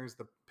upcoming year is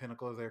the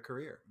pinnacle of their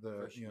career,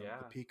 the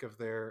peak of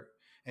their,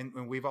 and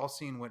we've all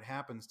seen what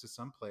happens to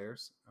some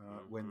players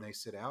when they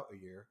sit out a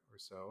year or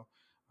so.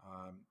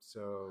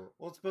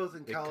 Well, it's both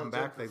in they college come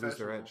back, and they lose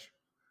their edge.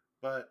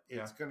 But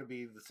it's going to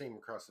be the same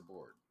across the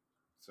board.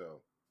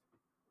 So,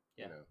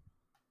 yeah.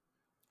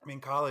 I mean,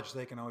 college,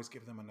 they can always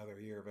give them another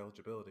year of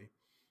eligibility.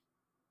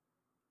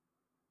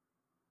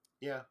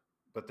 Yeah.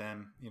 But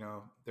then,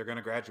 they're going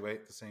to graduate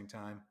at the same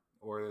time,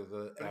 or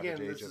the average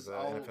age of the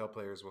NFL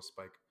players will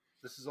spike.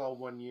 This is all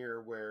 1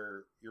 year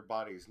where your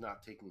body's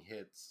not taking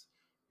hits.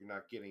 You're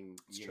not getting,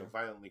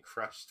 violently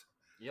crushed.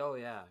 Oh,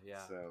 yeah.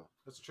 So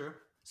that's true.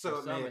 So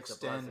it may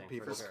extend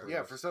people's careers.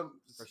 Yeah, for some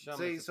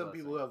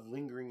people who have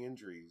lingering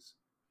injuries,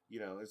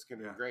 it's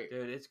going to be great.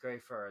 Dude, it's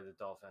great for the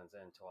Dolphins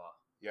and Tua.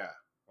 Yeah.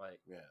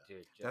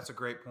 Dude, that's a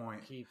great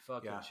point. Keep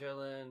fucking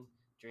chilling,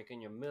 drinking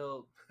your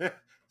milk.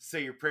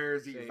 Say your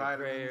prayers, eat your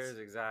vitamins.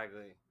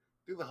 Exactly.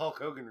 Do the Hulk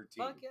Hogan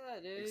routine. Fuck yeah,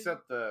 dude.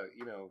 Except the,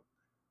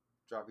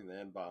 dropping the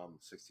N-bomb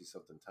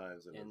 60-something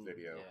times in a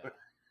video.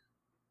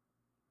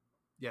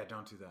 Yeah,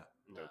 don't do that.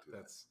 No.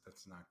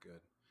 That's not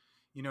good.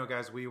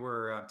 Guys, we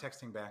were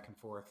texting back and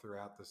forth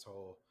throughout this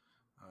whole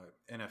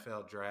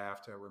NFL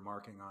draft. We're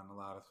marking on a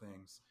lot of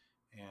things.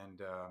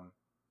 And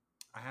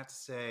I have to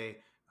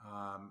say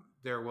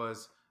there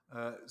was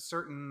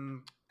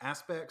certain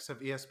aspects of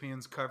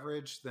ESPN's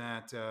coverage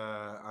that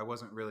I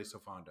wasn't really so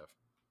fond of.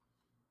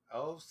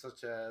 Oh,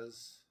 such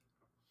as?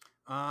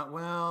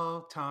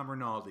 Tom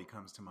Rinaldi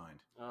comes to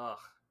mind. Ugh.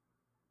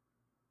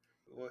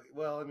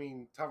 Well, I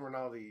mean, Tom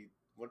Rinaldi,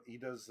 he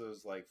does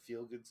those like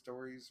feel-good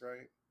stories,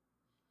 right?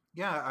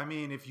 Yeah, I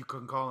mean, if you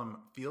can call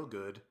them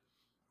feel-good,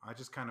 I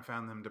just kind of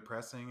found them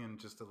depressing and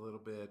just a little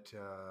bit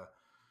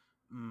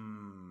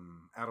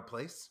out of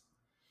place.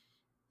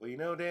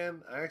 Well,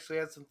 Dan, I actually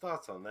had some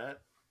thoughts on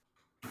that.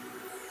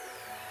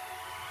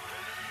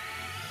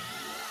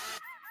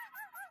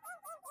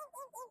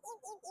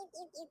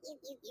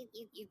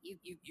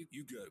 You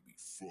gotta be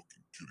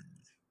fucking kidding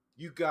me.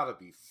 You gotta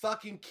be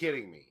fucking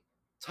kidding me.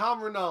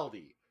 Tom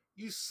Rinaldi,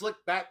 you slick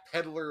back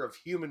peddler of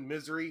human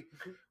misery.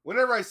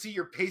 Whenever I see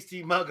your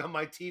pasty mug on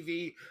my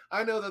TV,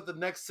 I know that the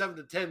next 7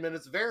 to 10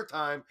 minutes of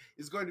airtime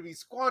is going to be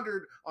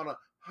squandered on a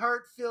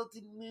heartfelt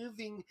and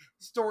moving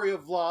story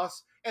of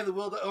loss and the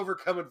will to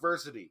overcome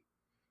adversity.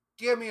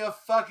 Give me a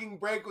fucking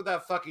break with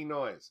that fucking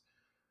noise.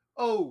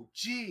 Oh,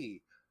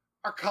 gee.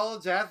 Are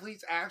college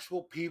athletes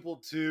actual people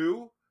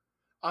too?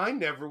 I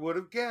never would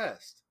have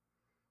guessed.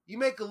 You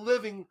make a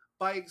living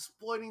by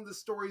exploiting the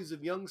stories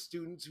of young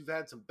students who've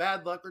had some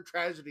bad luck or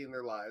tragedy in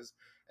their lives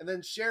and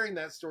then sharing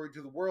that story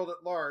to the world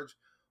at large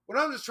when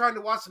I'm just trying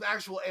to watch some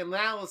actual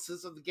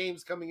analysis of the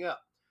games coming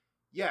up.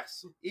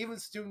 Yes, even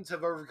students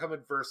have overcome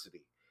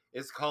adversity.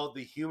 It's called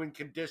the human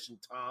condition,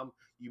 Tom,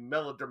 you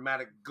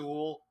melodramatic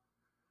ghoul.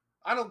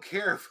 I don't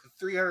care if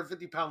a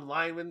 350-pound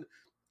lineman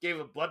gave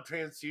a blood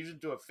transfusion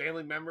to a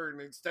family member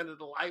and extended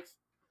a life.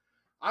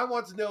 I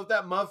want to know if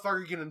that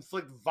motherfucker can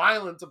inflict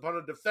violence upon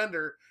a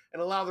defender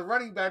and allow the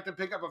running back to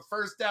pick up a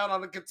first down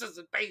on a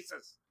consistent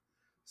basis.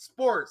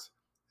 Sports,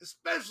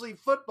 especially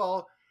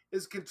football,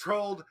 is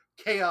controlled,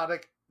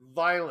 chaotic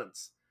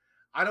violence.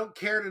 I don't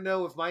care to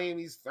know if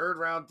Miami's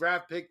third-round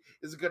draft pick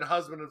is a good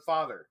husband and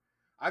father.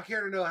 I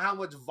care to know how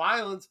much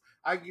violence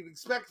I can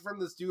expect from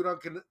this dude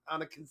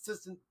on a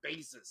consistent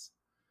basis.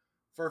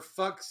 For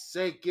fuck's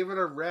sake, give it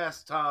a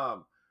rest,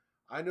 Tom.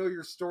 I know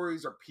your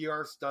stories are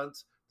PR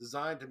stunts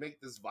designed to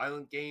make this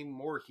violent game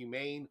more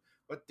humane,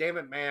 but damn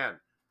it, man.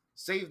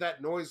 Save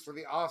that noise for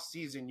the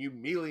off-season, you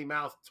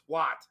mealy-mouthed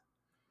twat.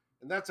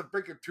 And that's a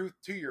brick of truth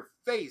to your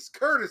face,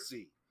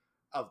 courtesy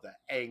of the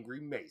Angry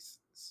Masons.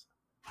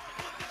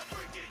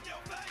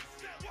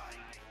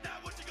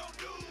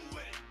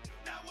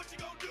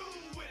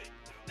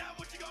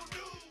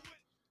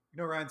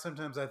 Ryan,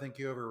 sometimes I think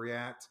you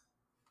overreact,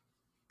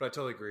 but I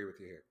totally agree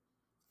with you here.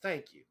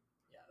 Thank you.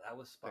 Yeah, that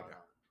was spot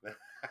on.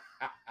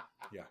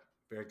 Yeah,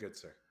 very good,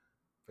 sir.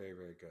 Very,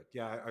 very good.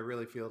 Yeah, I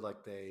really feel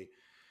like they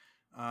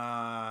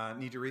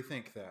need to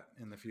rethink that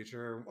in the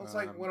future. Well, it's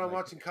like when I'm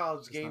watching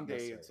College Game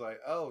Day, it's like,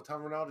 oh,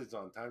 Tom Rinaldi's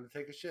on. Time to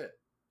take a shit.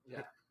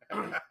 Yeah.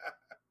 Wow.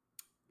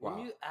 When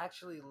you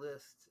actually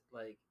list,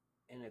 like,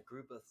 in a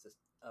group of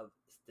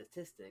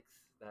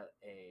statistics that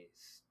a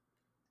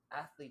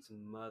athlete's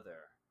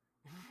mother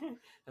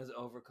has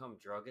overcome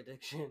drug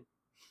addiction.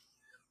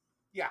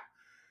 Yeah.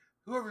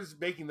 whoever's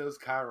making those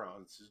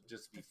chyrons should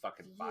just be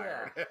fucking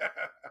fired.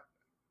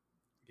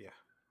 Yeah.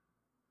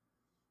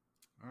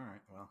 All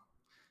right. Well,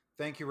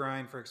 thank you,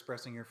 Ryan, for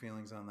expressing your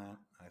feelings on that.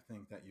 I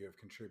think that you have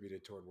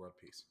contributed toward world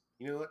peace.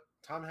 You know what?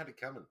 Tom had it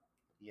coming.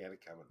 He had it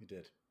coming. You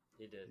did.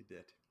 He did. You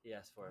did. He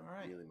asked for it. All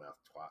right. Mealy mouth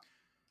twat.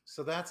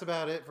 So that's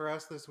about it for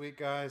us this week,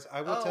 guys.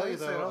 I will tell you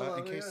though,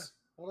 in case.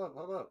 Hold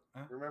up.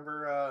 Huh?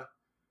 Remember,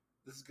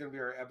 this is going to be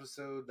our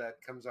episode that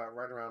comes out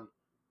right around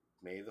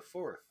May the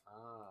 4th.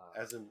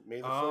 As in,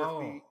 May the 4th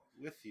be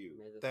with you.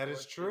 That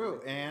is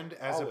true. And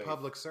as Always. a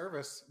public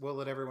service, we'll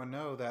let everyone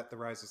know that The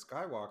Rise of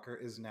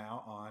Skywalker is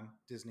now on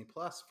Disney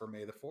Plus for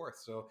May the 4th.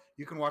 So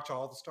you can watch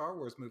all the Star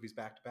Wars movies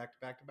back to back to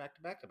back to back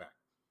to back to back.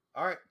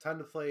 All right, time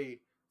to play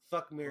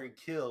Fuck, Marry,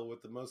 Kill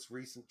with the most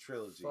recent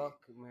trilogy. Fuck,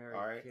 Mary.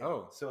 All right. Kill.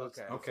 Oh, So it's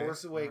Okay. The Okay.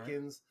 Force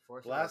Awakens,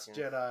 Force Last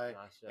Awakens, Jedi,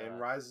 Last and Jedi.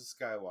 Rise of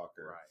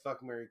Skywalker. Right.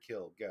 Fuck, Marry,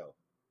 Kill. Go.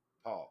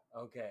 Paul.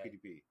 Okay.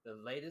 PDP. The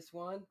latest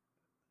one,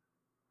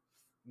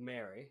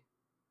 Mary.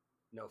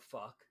 No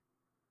fuck.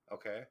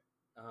 Okay.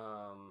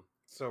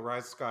 So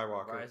Rise of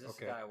Skywalker. Rise of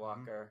Okay.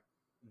 Skywalker.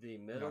 The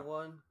middle Yeah.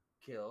 one,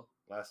 Kill.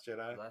 Last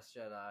Jedi. Last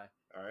Jedi.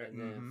 All right. And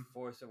then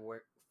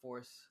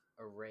Mhm.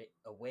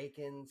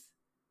 Awakens.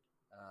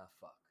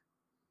 Fuck.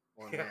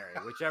 Or Mary.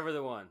 Whichever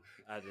the one.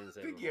 I didn't I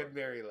say think you before. had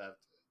Mary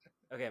left.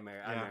 Okay, Mary.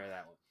 I Yeah. marry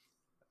that one.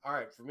 All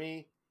right. For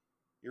me,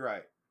 you're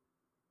right.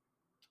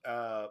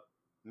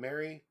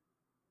 Mary,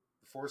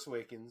 The Force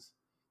Awakens,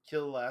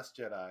 Kill the Last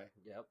Jedi,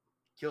 Yep.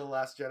 Kill the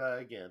Last Jedi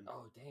again,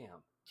 Oh,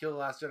 damn. Kill the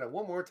Last Jedi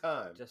one more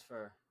time, Just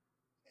for.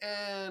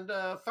 and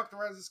fuck the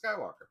Rise of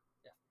Skywalker.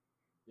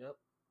 Yep.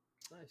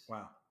 Nice.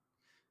 Wow.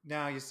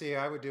 Now you see,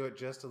 I would do it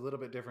just a little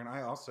bit different.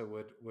 I also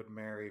would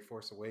marry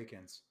Force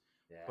Awakens,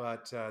 Yeah.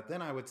 but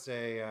then I would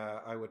say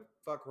I would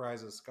fuck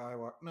Rise of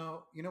Skywalker.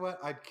 No, you know what?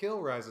 I'd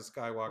kill Rise of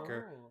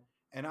Skywalker, Oh.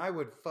 and I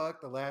would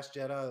fuck the Last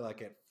Jedi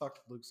like it fucked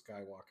Luke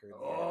Skywalker. in the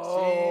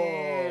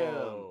end.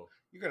 Oh.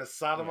 You're gonna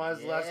sodomize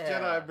the Last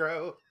Yeah. Jedi,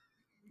 bro.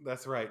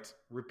 That's right,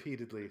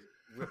 repeatedly.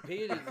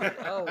 Repeatedly.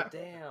 Oh,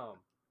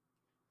 damn.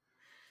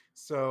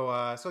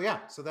 So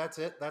yeah, so that's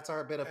it. That's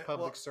our bit of Well,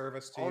 public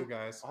service to you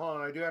guys. Hold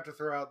on, I do have to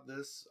throw out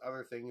this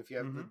other thing. If you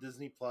have the Mhm.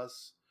 Disney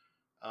Plus,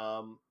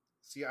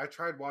 see, I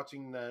tried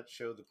watching that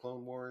show, The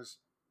Clone Wars,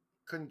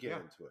 couldn't get Yeah.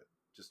 into it.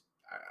 Just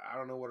I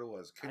don't know what it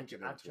was. Couldn't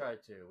get I've into it.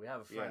 tried to. We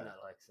have a friend Yeah.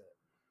 that likes it.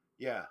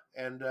 Yeah,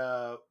 and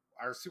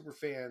our super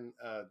fan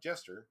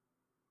Jester,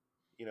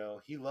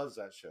 he loves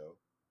that show,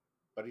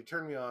 but he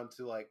turned me on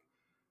to like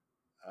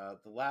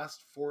the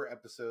last 4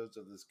 episodes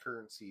of this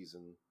current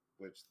season,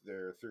 which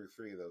they're through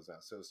 3 of those now.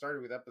 So it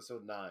started with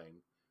episode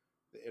 9.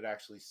 It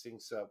actually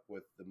syncs up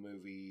with the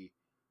movie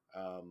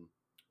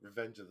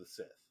Revenge of the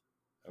Sith.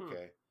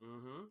 Okay,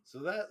 Mm-hmm. so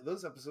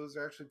those episodes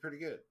are actually pretty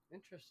good.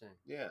 Interesting.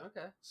 Yeah.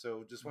 Okay.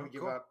 So just want Oh, to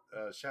give cool. out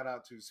a shout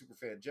out to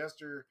Superfan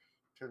Jester,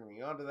 turning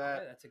me on to that.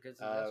 Okay, that's a good If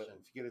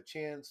suggestion. you get a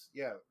chance,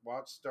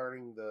 watch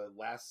starting the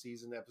last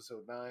season,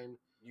 episode 9.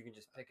 You can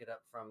just pick it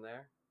up from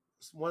there.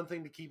 One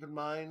thing to keep in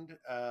mind: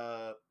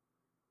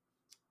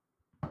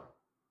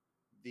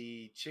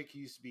 the chick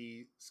used to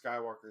be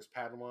Skywalker's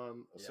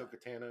Padawan, Ahsoka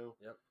Tano.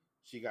 Yep.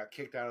 She got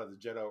kicked out of the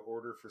Jedi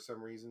Order for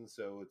some reason,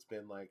 so it's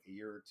been like a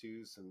year or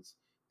 2 since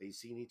they've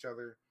seen each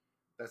other.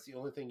 That's the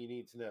only thing you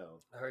need to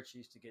know. I heard she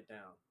used to get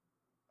down.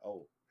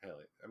 Oh, hell!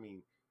 I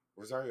mean,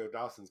 Rosario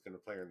Dawson's going to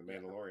play her in The Yeah.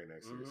 Mandalorian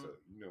next year, Mhm. so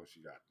you know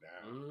she got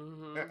down.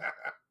 Mm-hmm.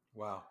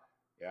 Wow.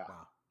 Yeah,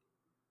 Wow.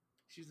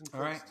 she's in. All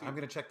right, Clerks, too. I'm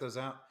going to check those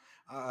out.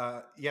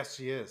 Yes,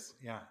 she is.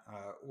 Yeah,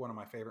 one of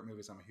my favorite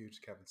movies. I'm a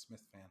huge Kevin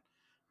Smith fan.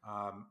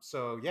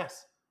 So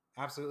yes,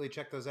 absolutely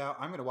check those out.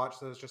 I'm going to watch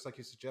those just like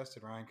you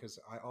suggested, Ryan, because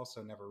I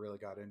also never really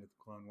got into the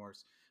Clone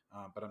Wars,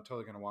 but I'm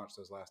totally going to watch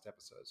those last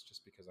episodes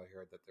just because I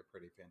heard that they're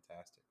pretty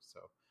fantastic.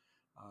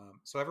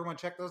 So everyone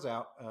check those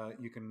out.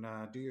 You can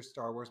do your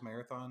Star Wars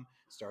marathon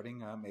starting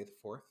May the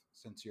 4th,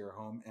 since you're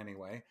home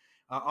anyway.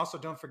 Also,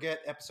 don't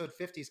forget episode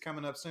 50 is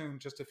coming up soon,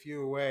 just a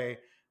few away.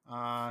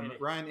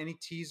 Ryan, any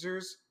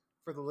teasers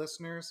for the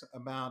listeners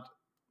about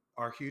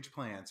our huge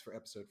plans for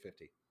episode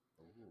 50?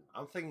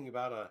 I'm thinking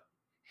about a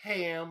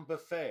ham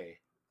buffet.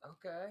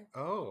 Okay.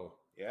 Oh,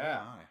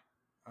 Yeah, Oh, my.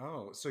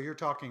 Oh, so you're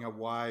talking a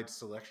wide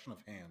selection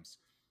of hams,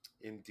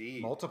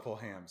 indeed. multiple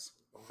hams.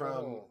 From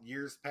Oh.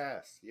 years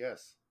past,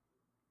 yes.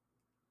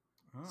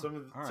 Oh, Some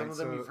of all some right, of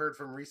them so- you've heard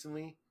from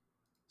recently.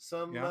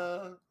 Some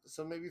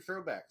some maybe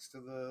throwbacks to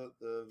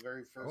the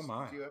very first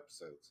my. few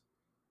episodes.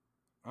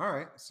 All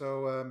right,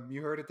 so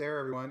you heard it there,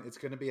 everyone. It's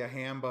going to be a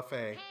ham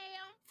buffet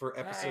for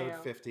episode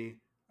Ham.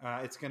 50.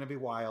 It's going to be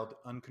wild,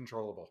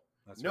 uncontrollable.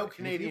 That's No right.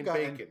 And if you've Canadian got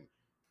bacon.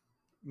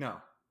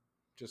 No,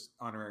 just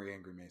honorary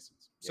Angry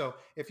Masons. So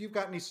if you've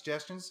got any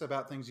suggestions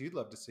about things you'd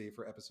love to see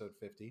for episode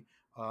 50,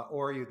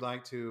 or you'd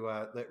like to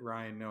let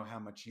Ryan know how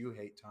much you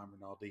hate Tom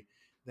Rinaldi,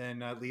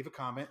 then leave a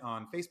comment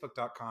on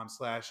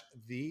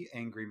facebook.com/The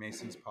Angry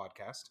Masons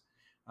podcast,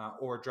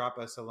 or drop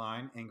us a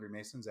line,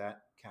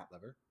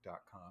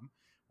 angrymasons@catlever.com,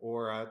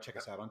 or check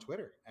us out on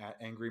Twitter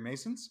 @Angry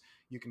Masons.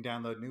 You can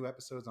download new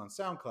episodes on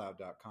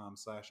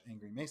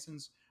soundcloud.com/Angry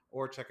Masons,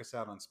 or check us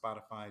out on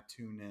Spotify,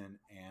 TuneIn,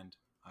 and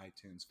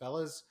iTunes.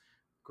 Fellas,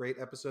 Great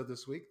episode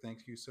this week.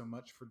 Thank you so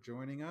much for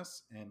joining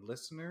us. And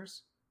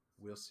listeners,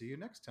 we'll see you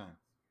next time.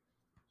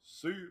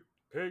 See you.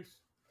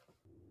 Peace.